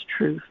unity is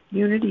truth.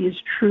 Unity is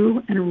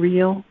true and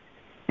real,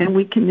 and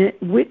we can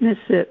witness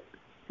it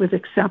with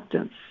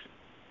acceptance.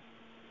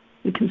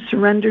 We can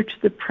surrender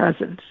to the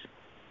present.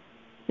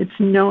 It's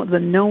the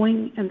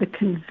knowing and the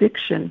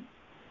conviction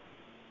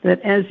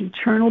that as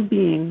eternal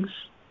beings,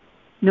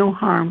 no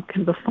harm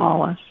can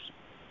befall us.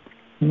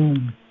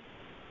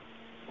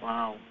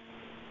 Wow.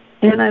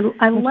 And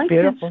I like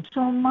it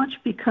so much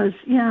because,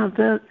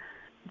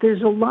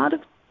 there's a lot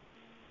of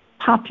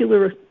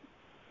popular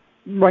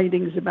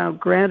writings about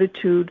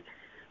gratitude,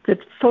 that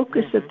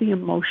focus at the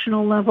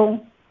emotional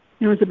level.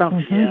 It's about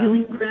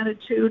feeling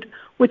gratitude,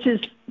 which is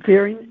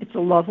it's a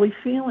lovely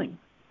feeling,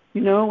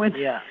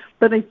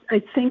 But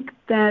I think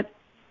that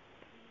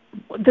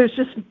there's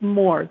just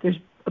more. There's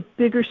a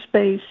bigger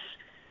space.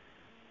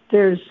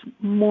 There's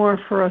more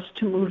for us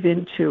to move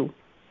into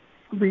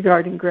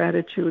regarding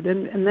gratitude.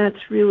 And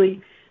that's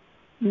really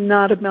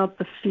not about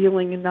the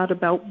feeling and not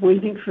about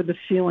waiting for the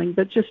feeling,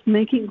 but just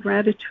making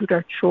gratitude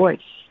our choice.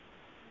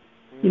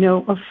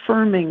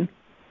 Affirming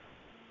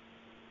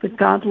that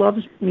God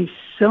loves me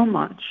so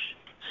much,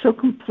 so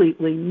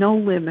completely, no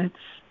limits.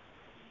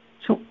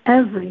 So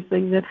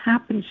everything that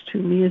happens to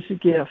me is a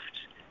gift.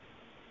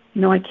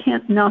 I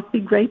can't not be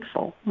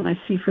grateful when I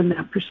see from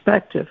that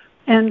perspective.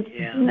 And,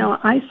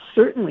 I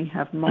certainly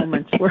have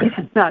moments where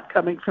I'm not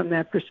coming from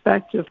that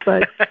perspective,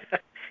 but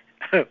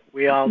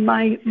we all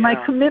my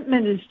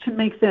commitment is to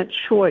make that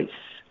choice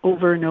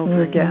over and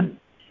over again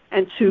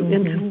and to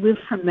live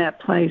from that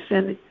place.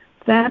 And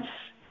that's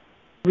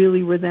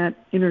really where that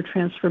inner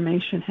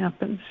transformation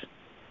happens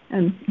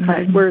and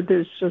where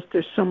there's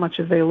so much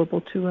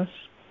available to us.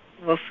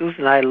 Well,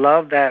 Susan, I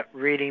love that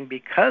reading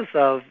because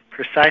of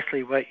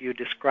precisely what you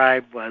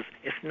described was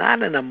it's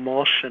not an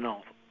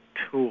emotional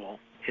tool.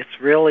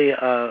 It's really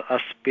a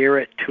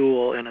spirit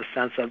tool in a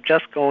sense of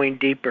just going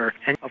deeper.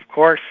 And, of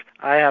course,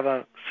 I have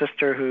a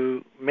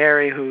sister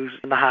Mary, who's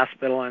in the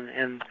hospital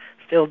and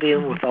still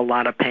dealing with a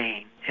lot of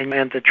pain.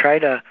 And to try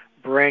to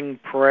bring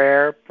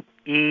prayer,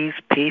 ease,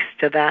 peace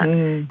to that,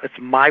 it's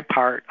my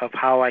part of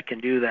how I can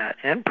do that.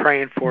 And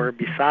praying for her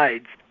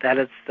besides. That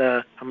it's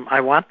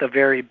I want the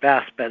very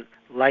best, but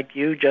like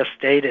you just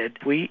stated,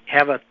 we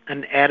have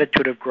an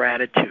attitude of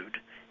gratitude.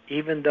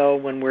 Even though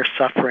when we're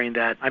suffering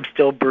that I'm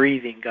still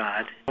breathing,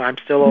 God. I'm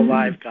still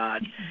alive,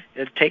 God.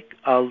 Take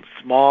a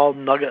small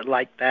nugget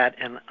like that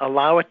and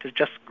allow it to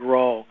just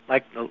grow.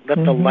 Let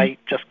the light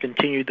just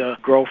continue to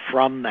grow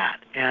from that.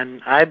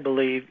 And I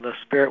believe the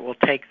Spirit will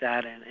take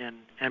that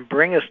and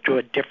bring us to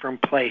a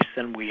different place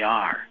than we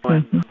are.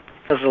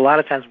 Because a lot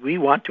of times we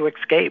want to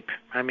escape.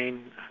 I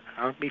mean,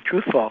 I'll be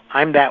truthful.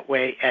 I'm that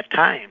way at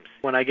times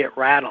when I get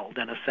rattled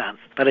in a sense.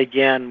 But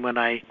again, when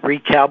I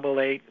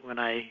recalculate, when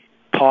I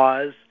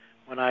pause,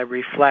 when I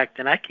reflect,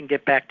 and I can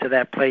get back to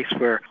that place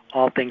where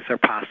all things are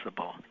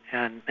possible.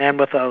 And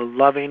with a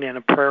loving and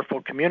a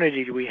prayerful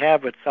community we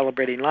have with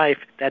Celebrating Life,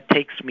 that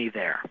takes me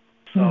there.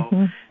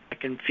 So I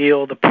can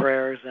feel the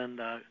prayers and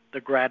the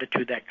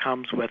gratitude that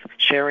comes with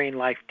sharing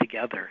life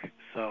together.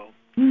 So,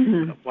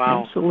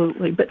 wow.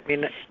 Absolutely. But,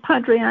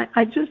 Padre, I'm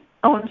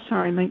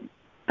sorry,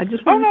 I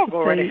just wanted to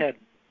go right ahead.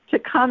 To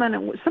comment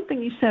on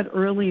something you said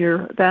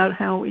earlier about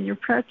how in your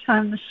prayer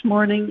time this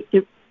morning,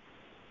 it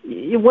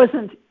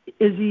wasn't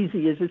as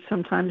easy as it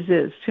sometimes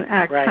is to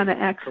kind of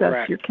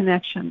access your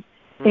connection.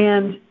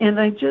 And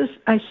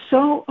I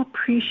so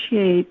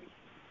appreciate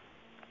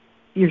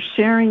your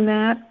sharing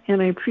that,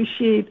 and I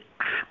appreciate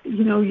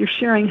you're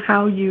sharing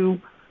how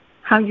you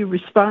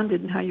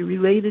responded and how you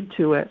related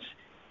to it.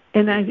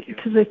 And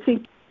because I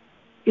think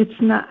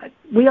it's not,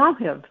 we all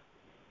have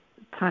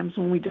times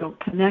when we don't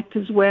connect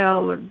as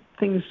well or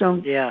things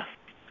don't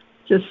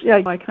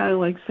I kind of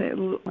like say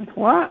like,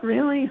 what,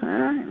 really,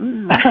 huh?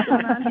 What's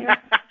going on here?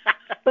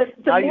 But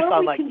the now more you sound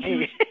we like can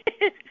me.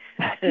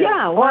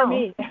 or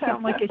me. I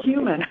sound like a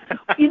human.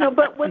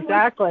 But when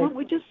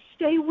we just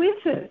stay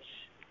with it,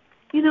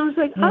 it's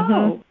like,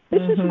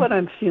 this is what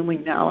I'm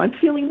feeling now. I'm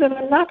feeling that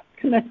I'm not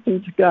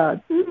connecting to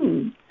God.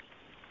 And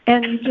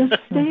you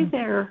just stay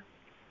there.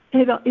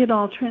 It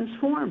all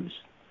transforms.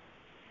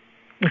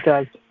 It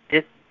does.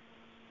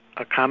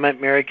 A comment,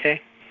 Mary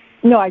Kay?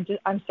 No,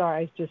 I'm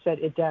sorry. I just said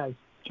it does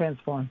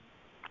transform.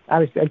 I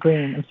was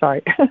agreeing. I'm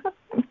sorry.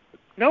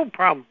 No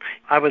problem.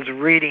 I was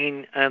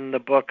reading in the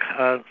book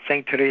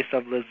St. Teresa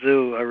of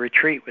Lisieux, A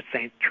Retreat with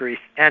St.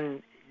 Teresa,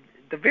 and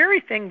the very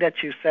thing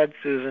that you said,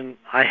 Susan,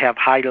 I have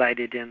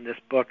highlighted in this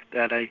book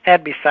that I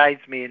had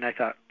besides me, and I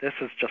thought this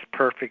is just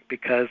perfect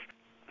because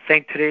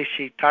St. Teresa,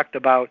 she talked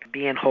about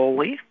being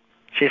holy.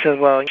 She says,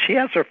 well, she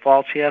has her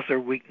faults, she has her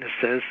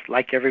weaknesses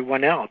like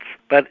everyone else,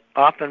 but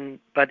in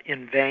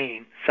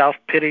vain,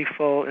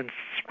 self-pitiful and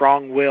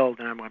strong-willed.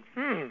 And I'm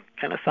going,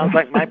 kind of sounds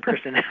like my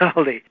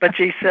personality. But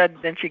she said,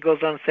 then she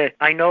goes on to say,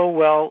 I know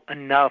well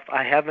enough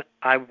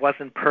I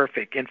wasn't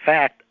perfect. In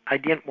fact, I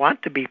didn't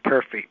want to be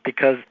perfect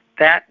because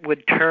that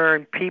would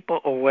turn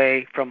people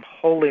away from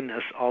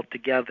holiness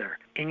altogether.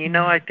 And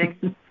I think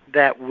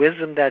that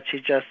wisdom that she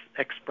just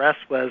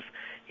expressed was,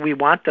 we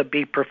want to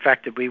be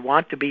perfected. We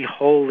want to be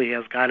holy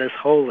as God is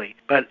holy.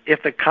 But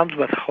if it comes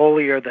with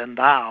holier than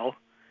thou,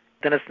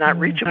 then it's not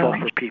reachable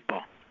for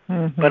people.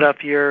 But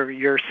if you're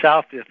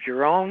yourself, if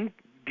your own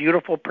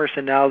beautiful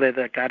personality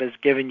that God has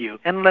given you,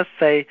 and let's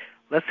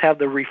have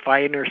the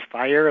refiner's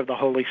fire of the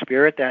Holy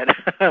Spirit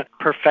that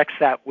perfects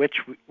that which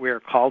we're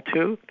called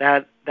to,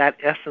 that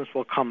essence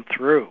will come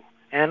through.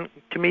 And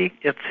to me,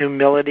 it's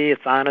humility,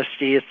 it's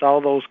honesty, it's all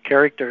those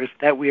characters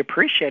that we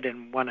appreciate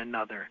in one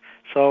another.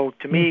 So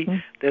to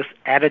me, this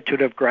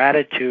attitude of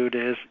gratitude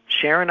is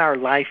sharing our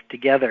life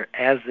together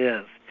as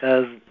is,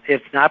 because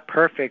it's not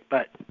perfect,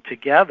 but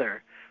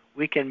together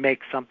we can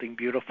make something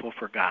beautiful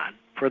for God,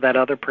 for that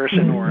other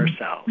person or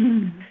ourselves.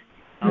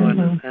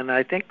 And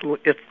I think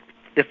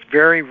it's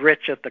very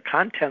rich at the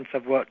contents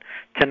of what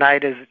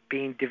tonight is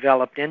being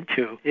developed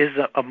into is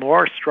a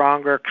more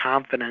stronger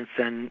confidence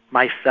in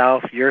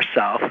myself,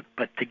 yourself,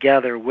 but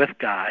together with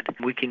God,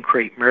 we can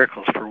create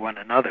miracles for one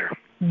another.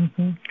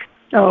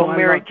 Oh,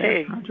 Mary I love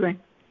Kay, that, Audrey.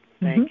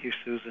 Thank you,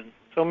 Susan.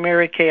 So,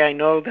 Mary Kay, I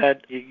know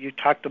that you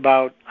talked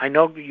about, I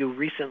know you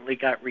recently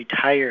got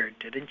retired,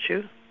 didn't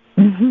you?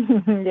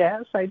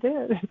 Yes, I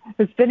did.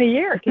 It's been a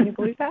year. Can you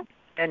believe that?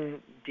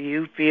 And do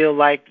you feel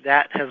like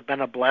that has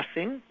been a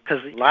blessing?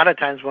 Because a lot of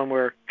times when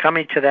we're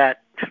coming to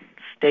that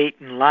state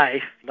in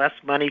life, less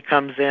money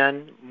comes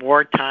in,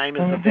 more time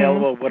is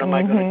available. What am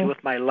I going to do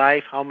with my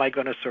life? How am I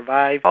going to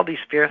survive? All these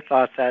fear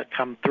thoughts that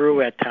come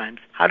through at times.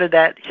 How did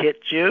that hit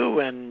you,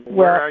 and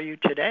where are you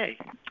today?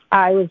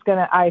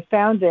 I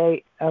found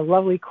a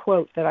lovely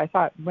quote that I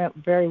thought went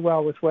very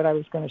well with what I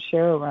was going to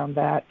share around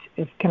that.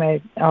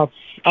 I'll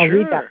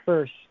read that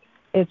first.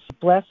 It's,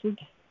 blessed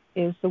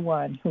is the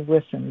one who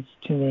listens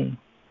to me,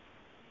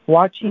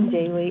 watching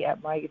daily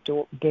at my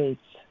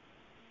gates,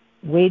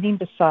 waiting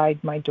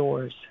beside my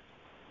doors.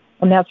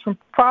 And that's from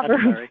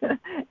Proverbs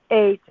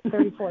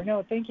 8:34.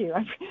 No, thank you.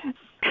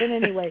 But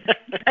anyway,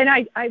 and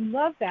I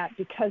love that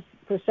because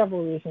for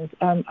several reasons.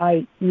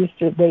 I used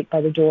to wait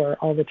by the door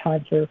all the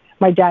time for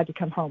my dad to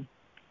come home.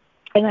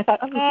 And I thought,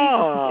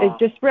 it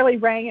just really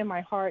rang in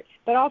my heart.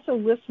 But also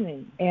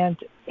listening, and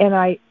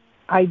I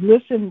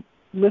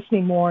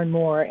listening more and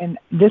more. And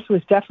this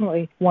was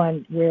definitely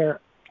one where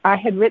I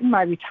had written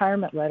my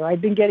retirement letter.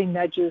 I'd been getting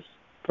nudges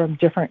from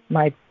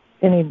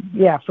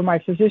from my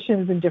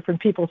physicians and different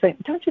people saying,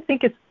 don't you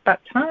think it's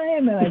about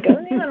time? And I go,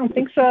 I don't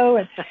think so.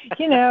 And,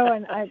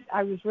 and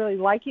I was really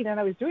liking it. And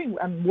I was doing,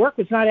 work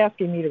was not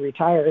asking me to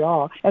retire at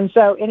all. And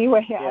so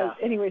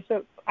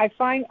so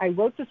I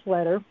wrote this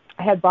letter.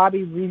 I had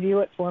Bobby review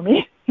it for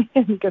me.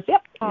 And he goes,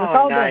 yep, it's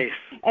all nice.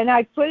 Done. And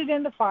I put it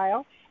in the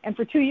file. And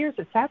for 2 years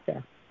it sat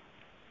there.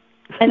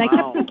 And I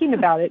kept thinking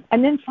about it.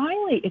 And then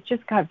finally it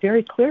just got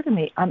very clear to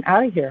me. I'm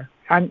out of here.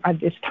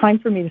 It's time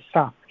for me to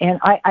stop. And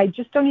I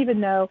just don't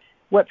even know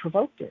what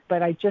provoked it,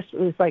 but it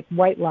was like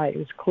white light. It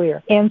was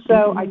clear. And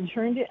so I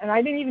turned it, and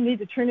I didn't even need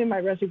to turn in my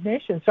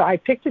resignation. So I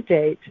picked a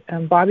date.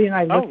 Bobby and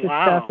I looked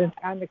at stuff and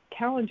on the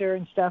calendar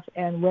and stuff,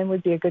 and when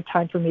would be a good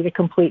time for me to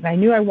complete. And I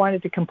knew I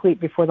wanted to complete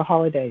before the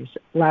holidays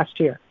last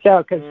year.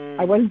 So, because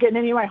I wasn't getting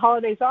any of my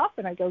holidays off,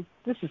 and I go,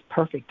 this is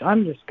perfect.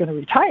 I'm just going to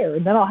retire,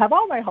 and then I'll have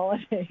all my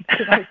holidays.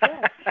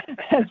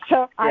 And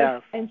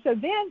so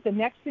then the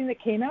next thing that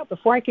came out,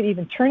 before I could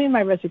even turn in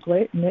my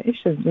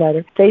resignation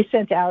letter, they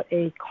sent out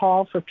a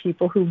call for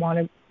people who want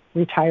to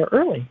retire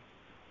early.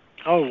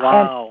 Oh,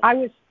 wow.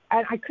 And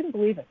I couldn't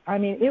believe it. I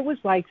mean, it was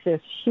like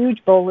this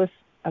huge bolus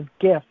of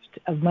gift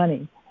of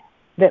money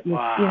that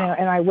was,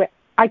 and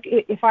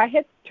if I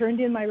had turned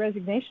in my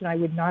resignation, I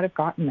would not have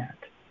gotten that.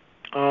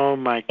 Oh,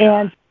 my God.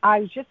 And I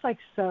was just like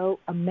so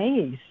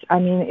amazed. I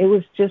mean, it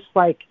was just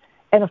like,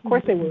 and of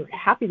course they were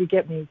happy to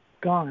get me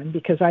gone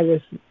because I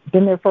was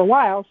been there for a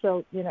while.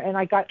 So, and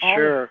I got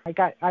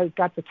I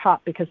got the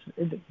top because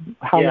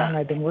how long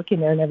I'd been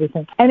working there and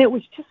everything. And it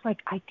was just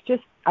like, I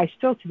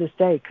still to this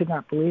day could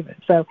not believe it.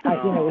 So,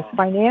 it was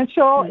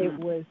financial, it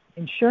was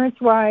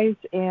insurance-wise,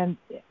 and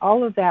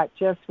all of that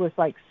just was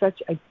like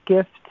such a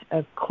gift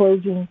of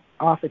closing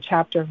off a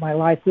chapter of my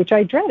life, which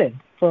I dreaded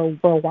for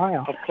a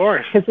while. Of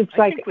course. Because it's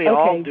I think we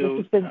all do. This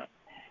has been,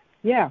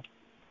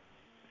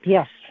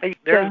 yes.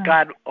 There's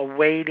God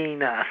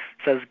awaiting us.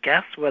 Says,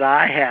 guess what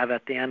I have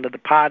at the end of the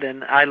pot?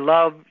 And I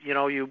love,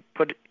 you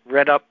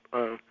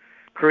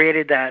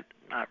created that,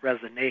 not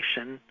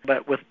resignation,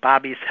 but with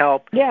Bobby's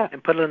help,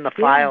 and put it in the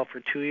file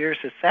for 2 years.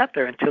 It sat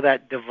there until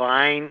that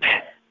divine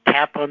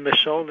tap on the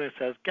shoulder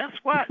says, guess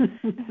what?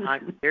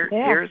 You're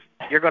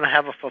going to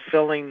have a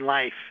fulfilling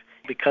life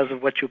because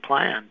of what you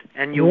planned.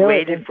 And you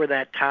waited for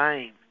that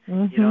time.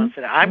 And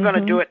said, I'm going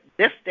to do it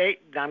this date,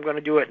 and I'm going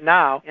to do it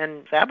now,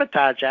 and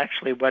sabotage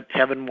actually what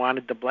heaven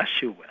wanted to bless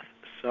you with.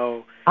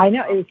 So I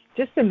know, it's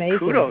just amazing.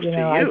 Kudos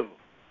to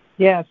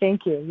you.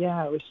 Thank you.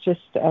 Yeah, it was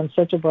just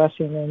such a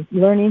blessing, and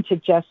learning to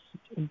just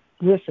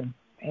listen.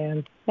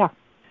 And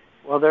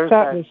well, there's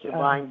that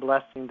divine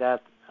blessing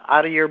that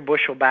out of your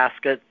bushel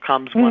basket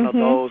comes one of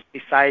those,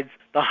 besides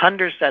the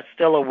hundreds that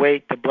still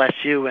await to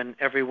bless you and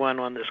everyone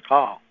on this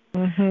call.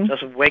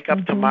 Just wake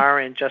up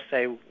tomorrow and just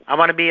say, I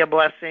want to be a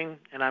blessing,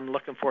 and I'm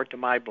looking forward to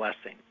my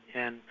blessing.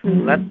 And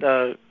let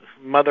the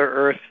Mother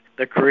Earth,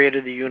 the creator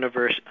of the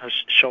universe,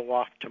 show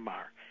off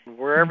tomorrow.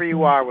 Wherever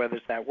you are, whether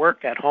it's at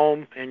work, at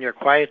home, in your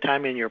quiet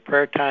time, in your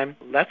prayer time,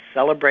 let's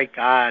celebrate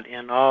God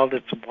in all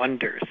its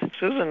wonders.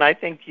 Susan, I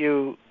think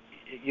you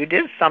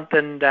did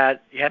something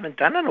that you haven't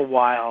done in a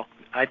while.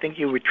 I think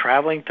you were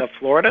traveling to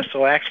Florida,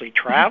 so actually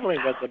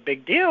traveling was a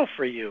big deal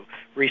for you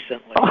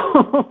recently.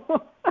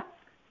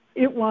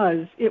 It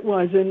was,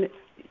 and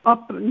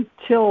up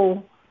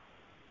until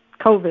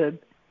COVID,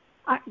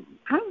 I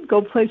would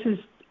go places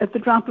at the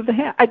drop of a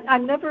hat.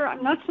 I'm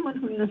not someone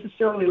who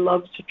necessarily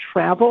loves to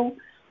travel,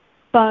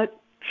 but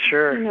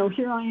Sure.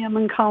 Here I am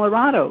in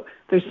Colorado.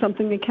 There's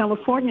something in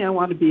California I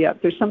want to be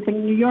at. There's something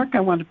in New York I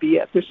want to be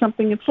at. There's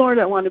something in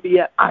Florida I want to be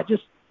at. I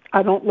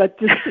don't let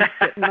this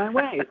get in my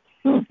way.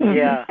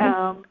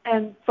 Yeah.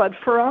 But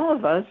for all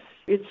of us,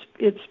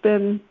 it's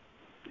been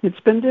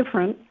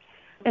different.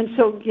 And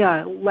so,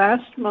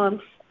 last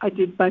month I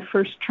did my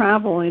first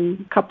travel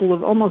in a couple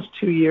of almost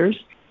 2 years,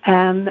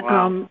 and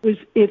wow.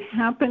 It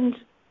happened.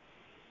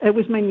 It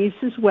was my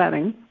niece's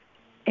wedding,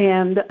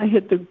 and I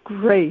had the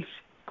great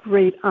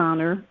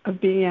honor of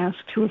being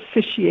asked to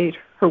officiate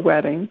her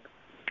wedding,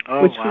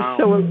 which wow.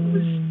 was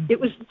it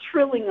was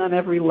thrilling on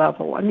every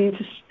level. I mean,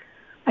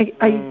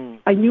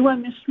 I knew I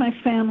missed my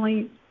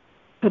family,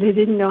 but I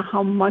didn't know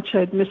how much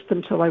I'd missed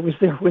them till I was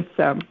there with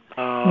them.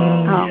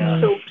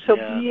 So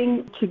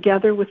being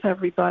together with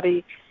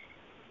everybody,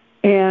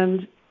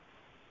 and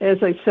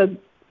as I said,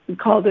 we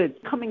called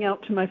it coming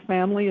out to my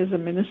family as a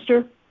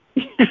minister.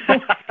 Good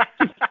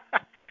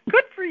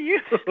for you.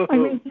 I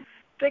mean,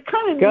 they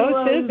kind of knew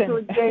I was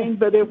ordained,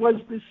 but it was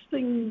this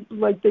thing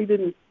like they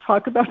didn't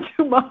talk about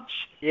too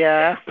much.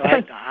 Yes,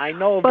 I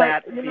know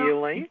that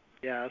feeling.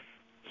 Yes.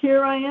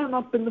 Here I am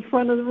up in the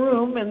front of the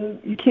room, and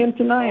you can't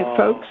deny it,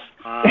 folks.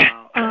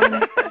 Wow.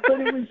 But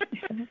it was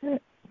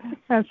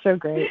that's so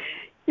great.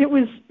 It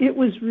was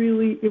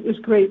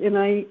great, and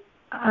I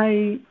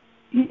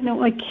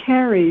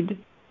carried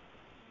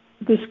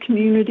this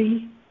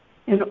community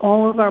and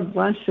all of our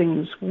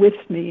blessings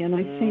with me, and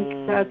I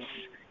think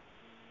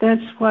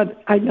that's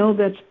what I know.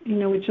 That's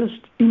it just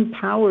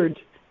empowered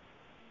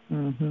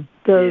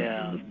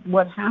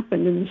what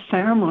happened in the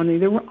ceremony.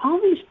 There were all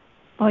these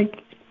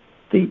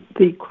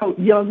the quote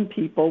young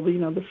people,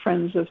 the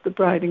friends of the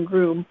bride and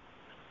groom.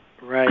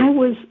 Right.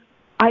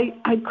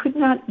 I could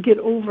not get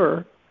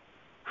over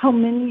how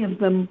many of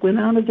them went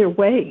out of their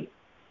way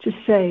to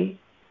say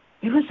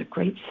it was a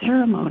great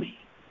ceremony.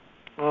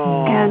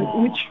 And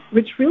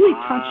which really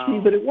touched me,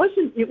 but it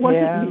wasn't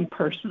me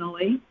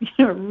personally.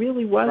 It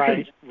really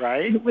wasn't.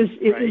 Right. It was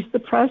the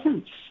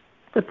presence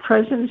that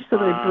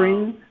I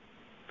bring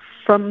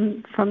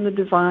from the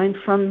divine,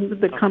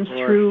 that comes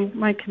through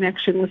my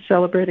connection with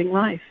celebrating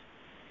life,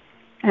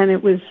 and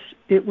it was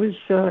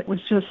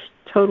just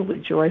totally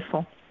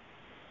joyful.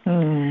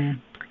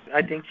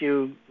 I think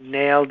you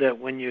nailed it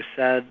when you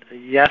said,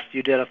 yes,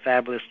 you did a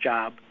fabulous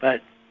job,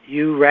 but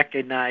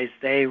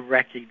they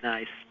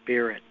recognize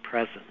spirit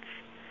presence.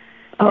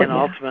 And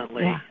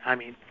ultimately, I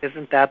mean,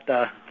 isn't that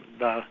the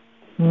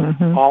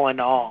all in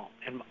all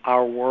in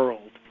our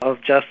world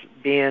of just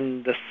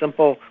being the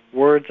simple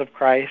words of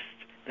Christ,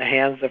 the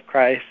hands of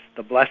Christ,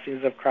 the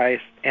blessings of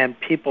Christ, and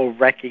people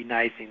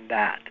recognizing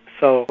that.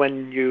 So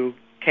when you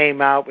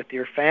came out with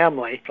your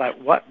family, like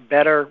what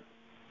better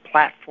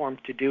platform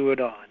to do it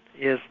on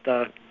is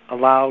to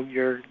allow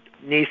your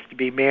niece to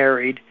be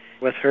married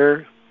with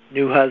her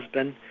new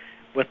husband,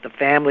 with the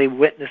family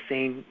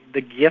witnessing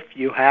the gift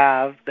you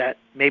have that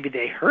maybe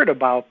they heard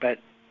about, but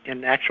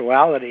in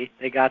actuality,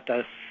 they got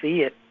to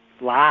see it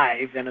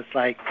live. And it's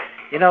like,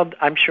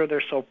 I'm sure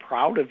they're so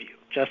proud of you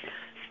just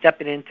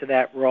stepping into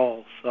that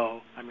role.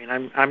 So, I mean,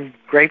 I'm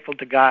grateful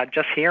to God.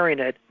 Just hearing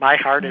it, my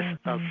heart is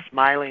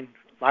smiling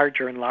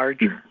larger and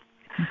larger.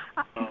 So.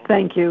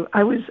 Thank you.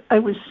 I was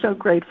so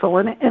grateful.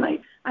 And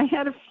I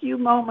had a few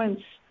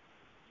moments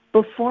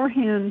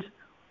beforehand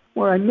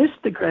where I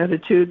missed the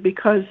gratitude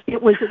because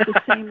it was at the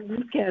same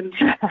weekend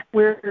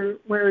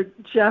where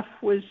Jeff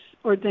was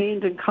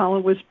ordained and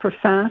Colin was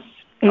professed.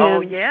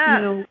 And,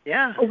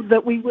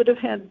 that we would have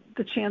had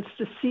the chance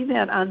to see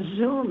that on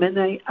Zoom. And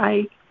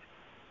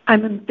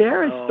I'm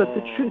embarrassed, but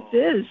the truth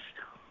is,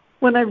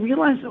 when I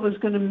realized I was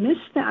going to miss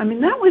that, I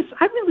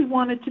really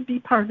wanted to be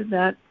part of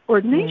that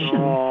ordination.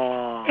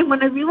 And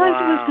when I realized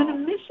I was going to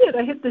miss it,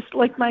 I had this,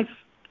 my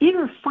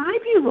inner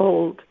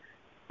 5-year-old,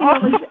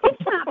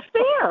 it's not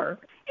fair.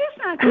 It's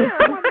not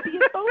fair. I want to be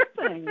at both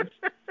things.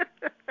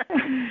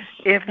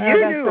 If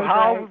you knew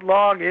how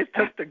long it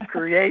took to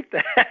create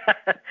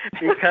that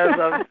because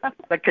of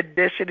the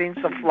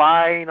conditionings of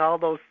flying, all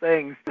those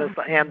things,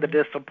 and the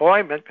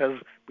disappointment, because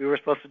we were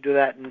supposed to do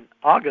that in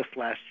August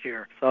last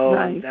year. So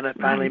then it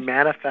finally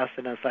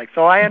manifested, and it's like,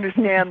 so I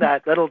understand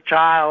that little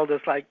child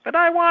is like, but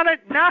I want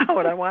it now,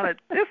 and I want it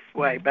this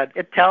way. But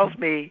it tells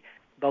me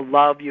the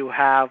love you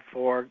have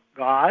for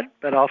God,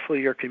 but also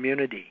your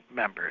community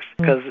members,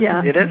 because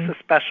it is the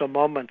special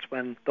moments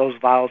when those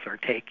vows are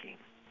taking.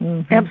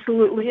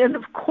 Absolutely. And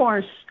of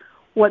course,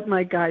 what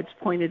my guides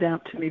pointed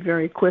out to me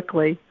very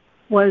quickly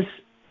was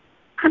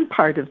I'm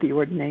part of the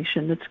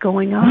ordination that's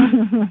going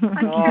on. I'm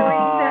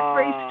carrying that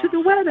grace to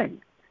the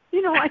wedding.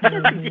 I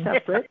can't be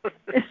separate.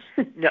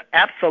 No,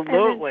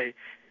 absolutely.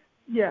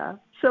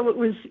 So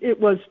it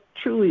was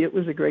truly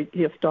a great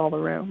gift all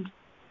around.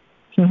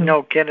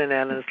 No kidding,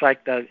 and it's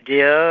like the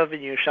give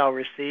and you shall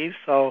receive.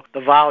 So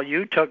the vow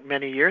you took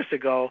many years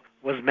ago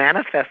was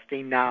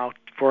manifesting now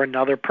for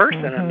another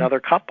person, another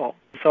couple.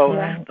 So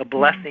the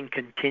blessing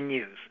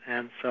continues.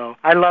 And so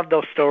I love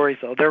those stories,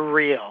 though. They're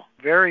real,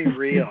 very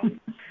real.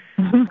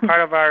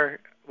 Part of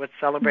with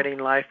Celebrating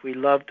Life, we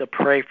love to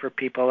pray for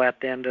people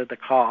at the end of the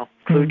call,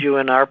 include you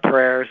in our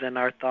prayers and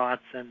our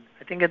thoughts. And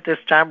I think at this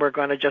time we're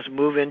going to just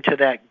move into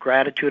that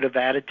gratitude of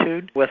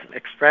attitude with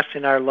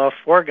expressing our love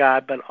for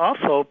God, but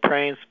also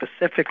praying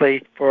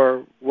specifically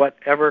for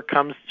whatever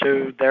comes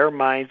to their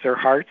minds or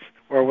hearts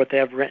or what they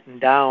have written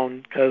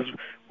down, because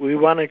we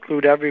want to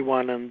include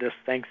everyone in this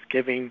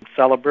Thanksgiving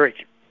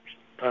celebration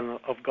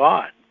of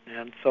God.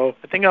 And so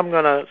I think I'm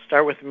going to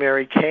start with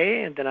Mary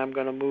Kay, and then I'm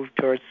going to move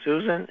towards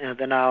Susan, and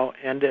then I'll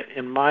end it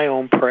in my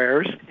own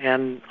prayers,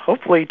 and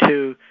hopefully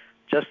to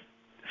just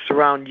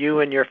surround you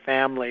and your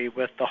family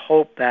with the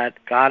hope that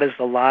God is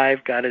alive,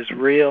 God is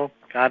real,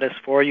 God is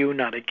for you,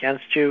 not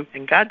against you,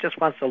 and God just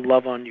wants to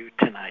love on you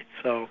tonight.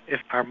 So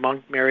if our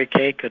monk Mary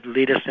Kay could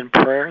lead us in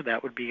prayer,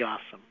 that would be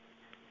awesome.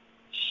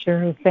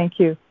 Sure, thank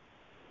you.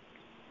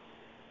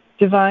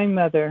 Divine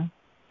Mother,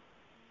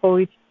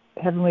 Holy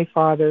Heavenly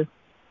Father,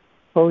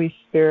 Holy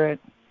Spirit,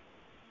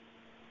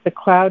 the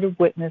cloud of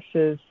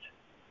witnesses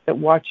that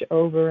watch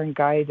over and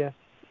guide us,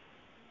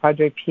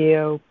 Padre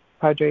Pio,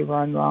 Padre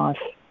Ron Ross,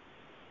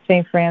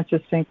 St.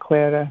 Francis, St.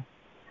 Clara,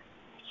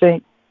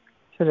 St.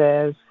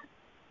 Therese,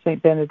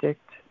 St. Benedict,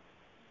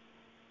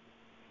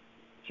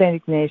 St.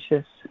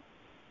 Ignatius,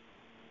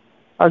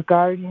 our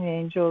guardian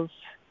angels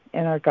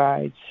and our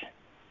guides,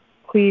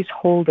 please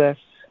hold us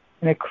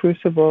in a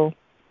crucible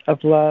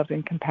of love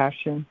and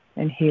compassion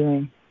and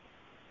healing.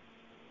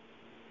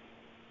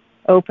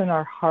 Open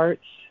our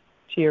hearts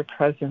to your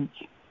presence.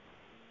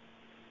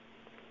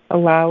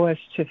 Allow us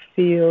to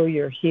feel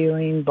your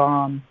healing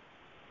balm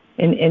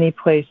in any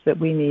place that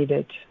we need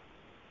it.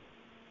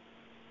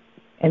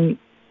 And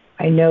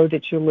I know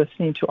that you're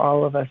listening to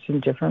all of us in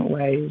different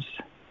ways.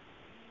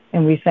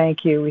 And we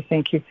thank you. We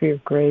thank you for your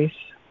grace,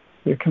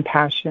 your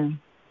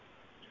compassion.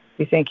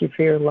 We thank you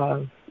for your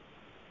love.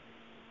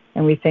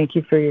 And we thank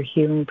you for your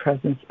healing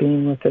presence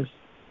being with us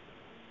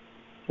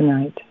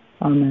tonight.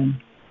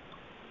 Amen.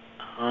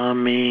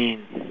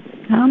 Amen.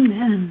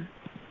 Amen.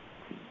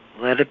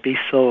 Let it be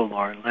so,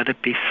 Lord. Let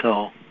it be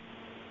so.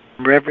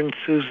 Reverend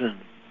Susan.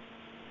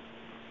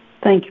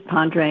 Thank you,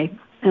 Padre.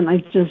 And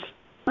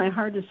my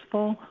heart is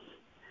full.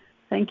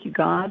 Thank you,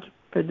 God,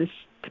 for this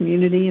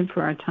community and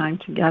for our time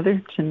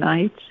together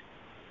tonight.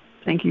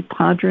 Thank you,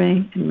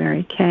 Padre and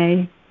Mary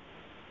Kay,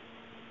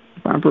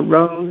 Barbara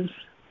Rose,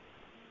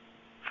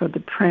 for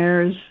the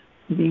prayers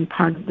and being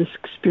part of this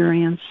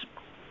experience.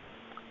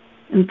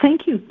 And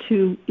thank you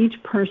to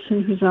each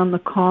person who's on the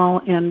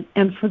call and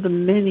for the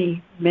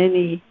many,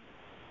 many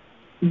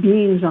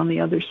beings on the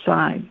other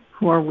side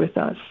who are with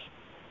us,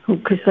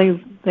 because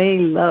they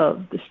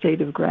love the state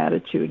of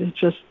gratitude. It's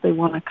just they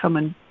want to come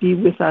and be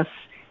with us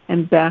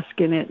and bask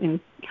in it and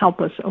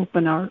help us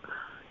open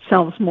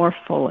ourselves more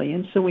fully.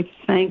 And so we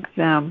thank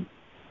them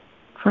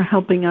for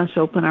helping us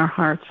open our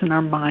hearts and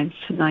our minds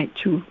tonight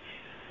to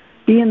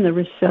be in the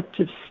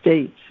receptive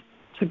state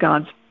to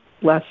God's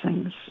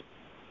blessings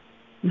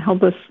and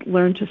help us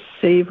learn to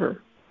savor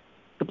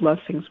the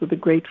blessings with a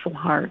grateful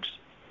heart.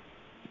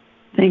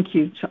 Thank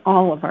you to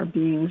all of our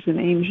beings and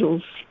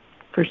angels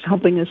for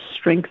helping us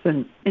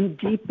strengthen and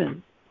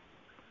deepen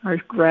our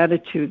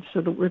gratitude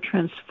so that we're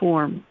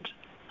transformed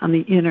on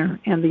the inner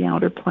and the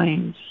outer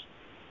planes.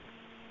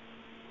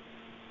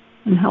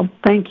 And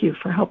thank you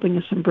for helping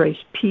us embrace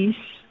peace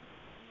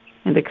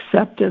and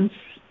acceptance,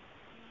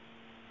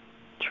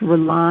 to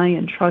rely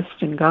and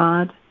trust in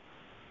God,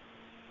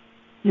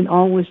 and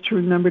always to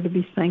remember to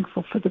be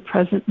thankful for the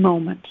present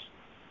moment,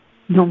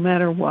 no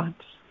matter what.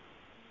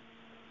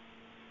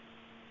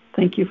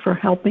 Thank you for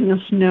helping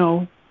us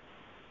know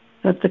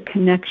that the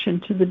connection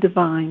to the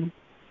divine,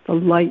 the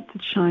light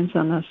that shines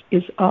on us,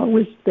 is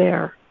always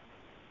there.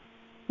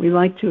 We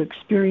like to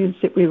experience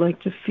it, we like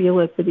to feel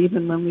it, but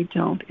even when we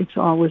don't, it's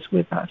always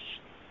with us.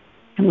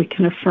 And we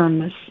can affirm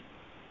this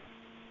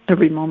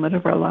every moment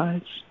of our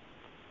lives.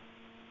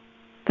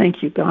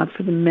 Thank you, God,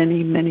 for the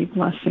many, many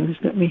blessings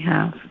that we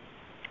have.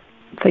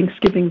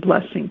 Thanksgiving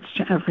blessings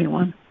to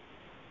everyone.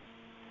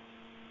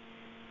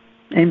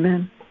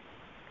 Amen.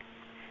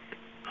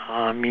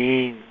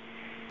 Amen.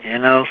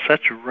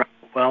 Such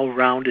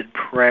well-rounded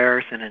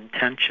prayers and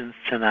intentions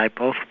tonight,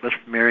 both with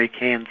Mary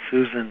Kay and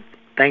Susan.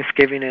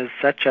 Thanksgiving is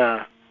such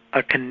a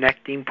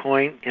connecting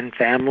point in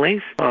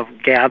families, of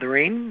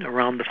gathering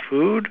around the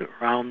food,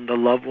 around the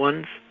loved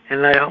ones.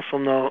 And I also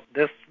know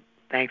this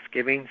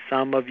Thanksgiving,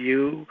 some of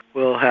you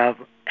will have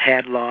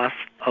had lost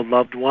a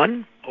loved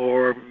one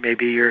or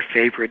maybe your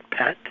favorite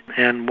pet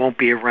and won't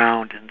be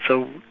around. And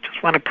so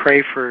just want to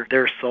pray for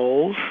their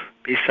souls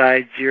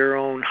besides your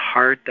own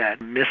heart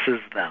that misses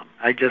them.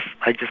 I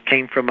just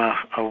came from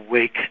a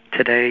wake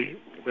today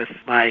with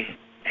my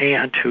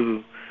aunt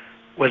who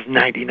was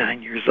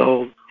 99 years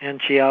old,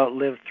 and she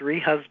outlived 3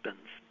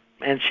 husbands,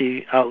 and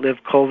she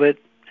outlived COVID,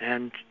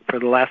 and for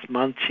the last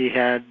month she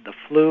had the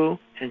flu,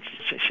 and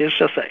she was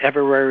just an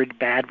ever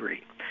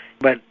battery.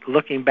 But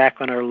looking back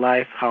on her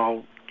life,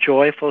 how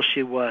joyful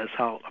she was,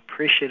 how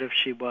appreciative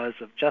she was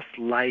of just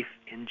life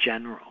in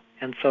general.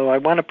 And so I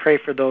want to pray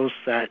for those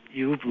that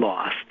you've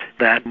lost,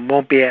 that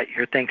won't be at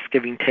your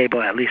Thanksgiving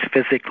table, at least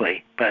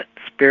physically, but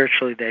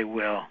spiritually they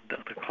will.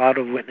 The cloud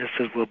of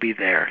witnesses will be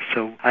there.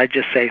 So I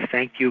just say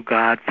thank you,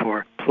 God,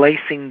 for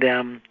placing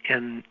them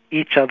in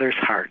each other's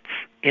hearts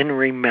in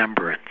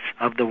remembrance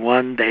of the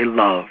one they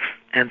love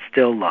and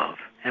still love.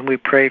 And we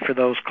pray for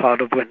those cloud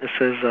of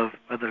witnesses of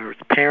whether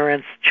it's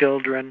parents,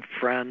 children,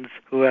 friends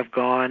who have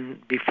gone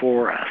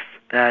before us,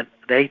 that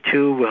they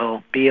too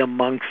will be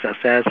amongst us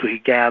as we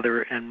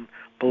gather and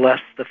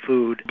bless the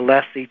food,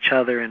 bless each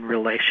other in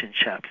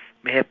relationships.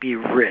 May it be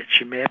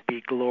rich, may it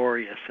be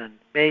glorious, and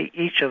may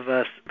each of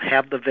us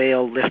have the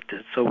veil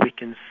lifted so we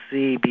can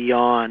see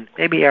beyond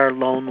maybe our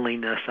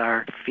loneliness,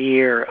 our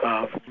fear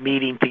of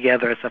meeting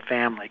together as a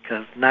family,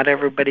 because not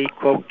everybody,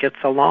 quote, gets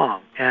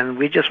along. And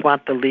we just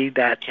want to leave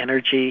that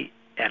energy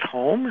at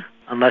home.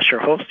 Unless you're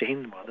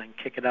hosting, well, then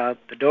kick it out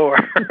the door.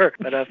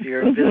 But if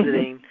you're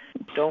visiting,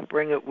 don't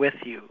bring it with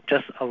you.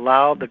 Just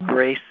allow the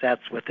grace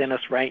that's within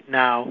us right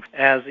now,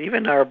 as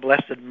even our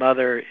Blessed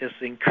Mother is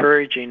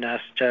encouraging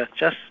us to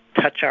just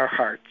touch our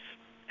hearts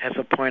as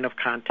a point of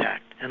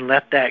contact and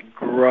let that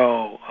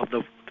grow of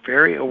the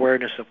very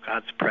awareness of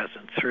God's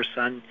presence, her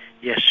Son,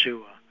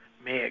 Yeshua.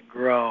 May it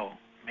grow.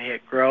 May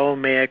it grow,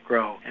 may it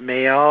grow. And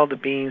may all the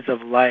beings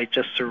of light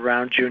just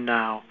surround you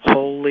now.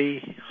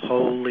 Holy,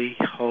 holy,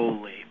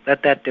 holy.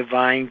 Let that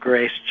divine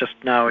grace just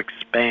now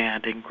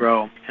expand and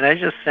grow. And I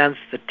just sense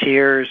the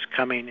tears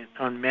coming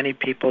on many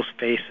people's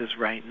faces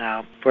right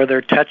now, for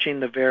they're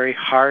touching the very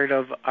heart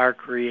of our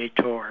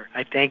Creator.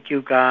 I thank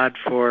you, God,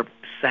 for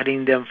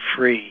setting them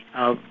free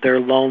of their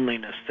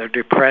loneliness, their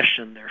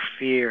depression, their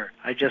fear.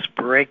 I just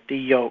break the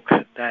yoke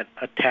that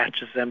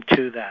attaches them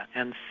to that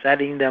and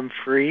setting them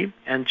free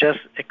and just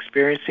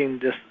experiencing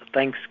this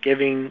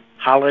Thanksgiving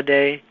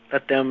holiday.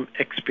 Let them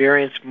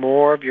experience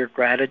more of your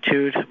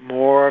gratitude,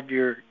 more of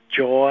your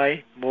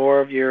joy,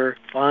 more of your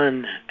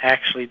fun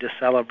actually to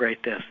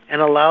celebrate this,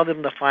 and allow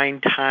them to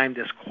find time,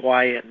 this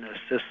quietness,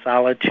 this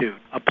solitude,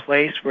 a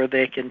place where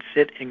they can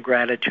sit in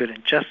gratitude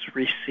and just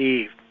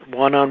receive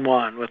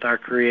one-on-one with our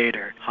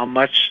Creator how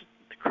much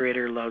the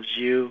Creator loves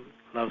you,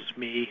 loves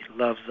me,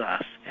 loves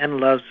us, and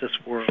loves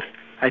this world.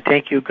 I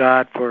thank you,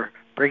 God, for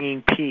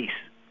bringing peace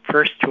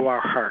first to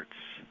our hearts,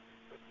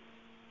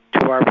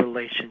 to our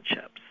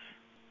relationships,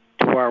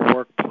 to our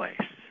workplace,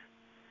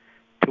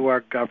 to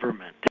our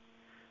government,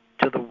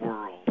 to the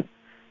world.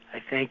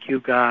 I thank you,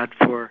 God,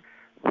 for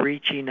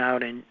reaching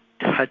out and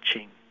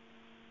touching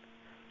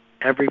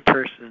every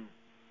person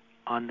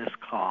on this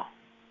call.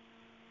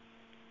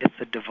 It's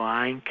a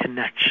divine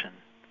connection.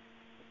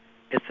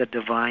 It's a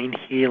divine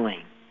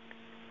healing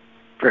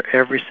for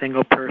every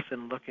single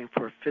person looking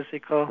for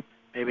physical,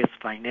 maybe it's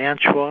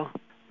financial,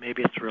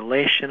 maybe it's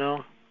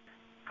relational.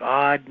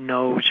 God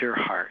knows your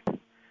heart.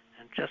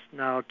 And just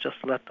now, just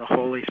let the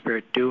Holy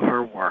Spirit do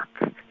her work.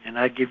 And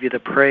I give you the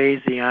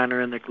praise, the honor,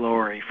 and the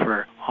glory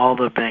for all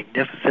the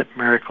magnificent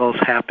miracles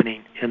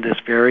happening in this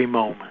very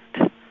moment,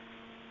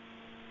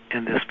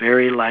 in this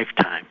very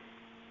lifetime,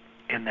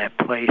 in that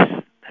place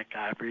that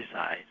God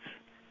resides,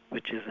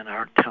 which is in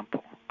our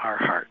temple, our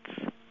hearts.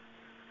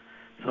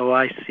 So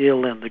I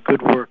seal in the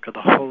good work of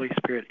the Holy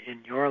Spirit in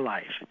your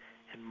life,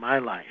 in my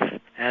life,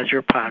 as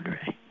your Padre,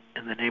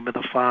 in the name of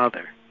the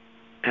Father,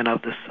 and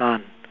of the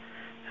Son,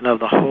 and of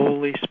the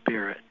Holy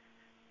Spirit.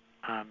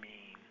 Amen.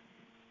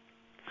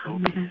 So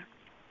be it.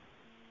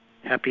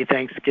 Happy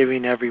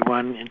Thanksgiving,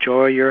 everyone.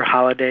 Enjoy your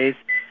holidays.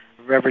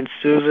 Reverend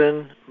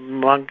Susan,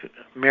 Monk,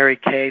 Mary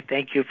Kay,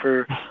 thank you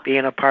for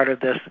being a part of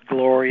this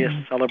glorious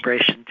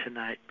celebration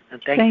tonight. And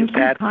thank you,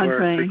 Pat, for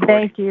recording.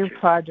 Thank you,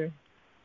 Padre.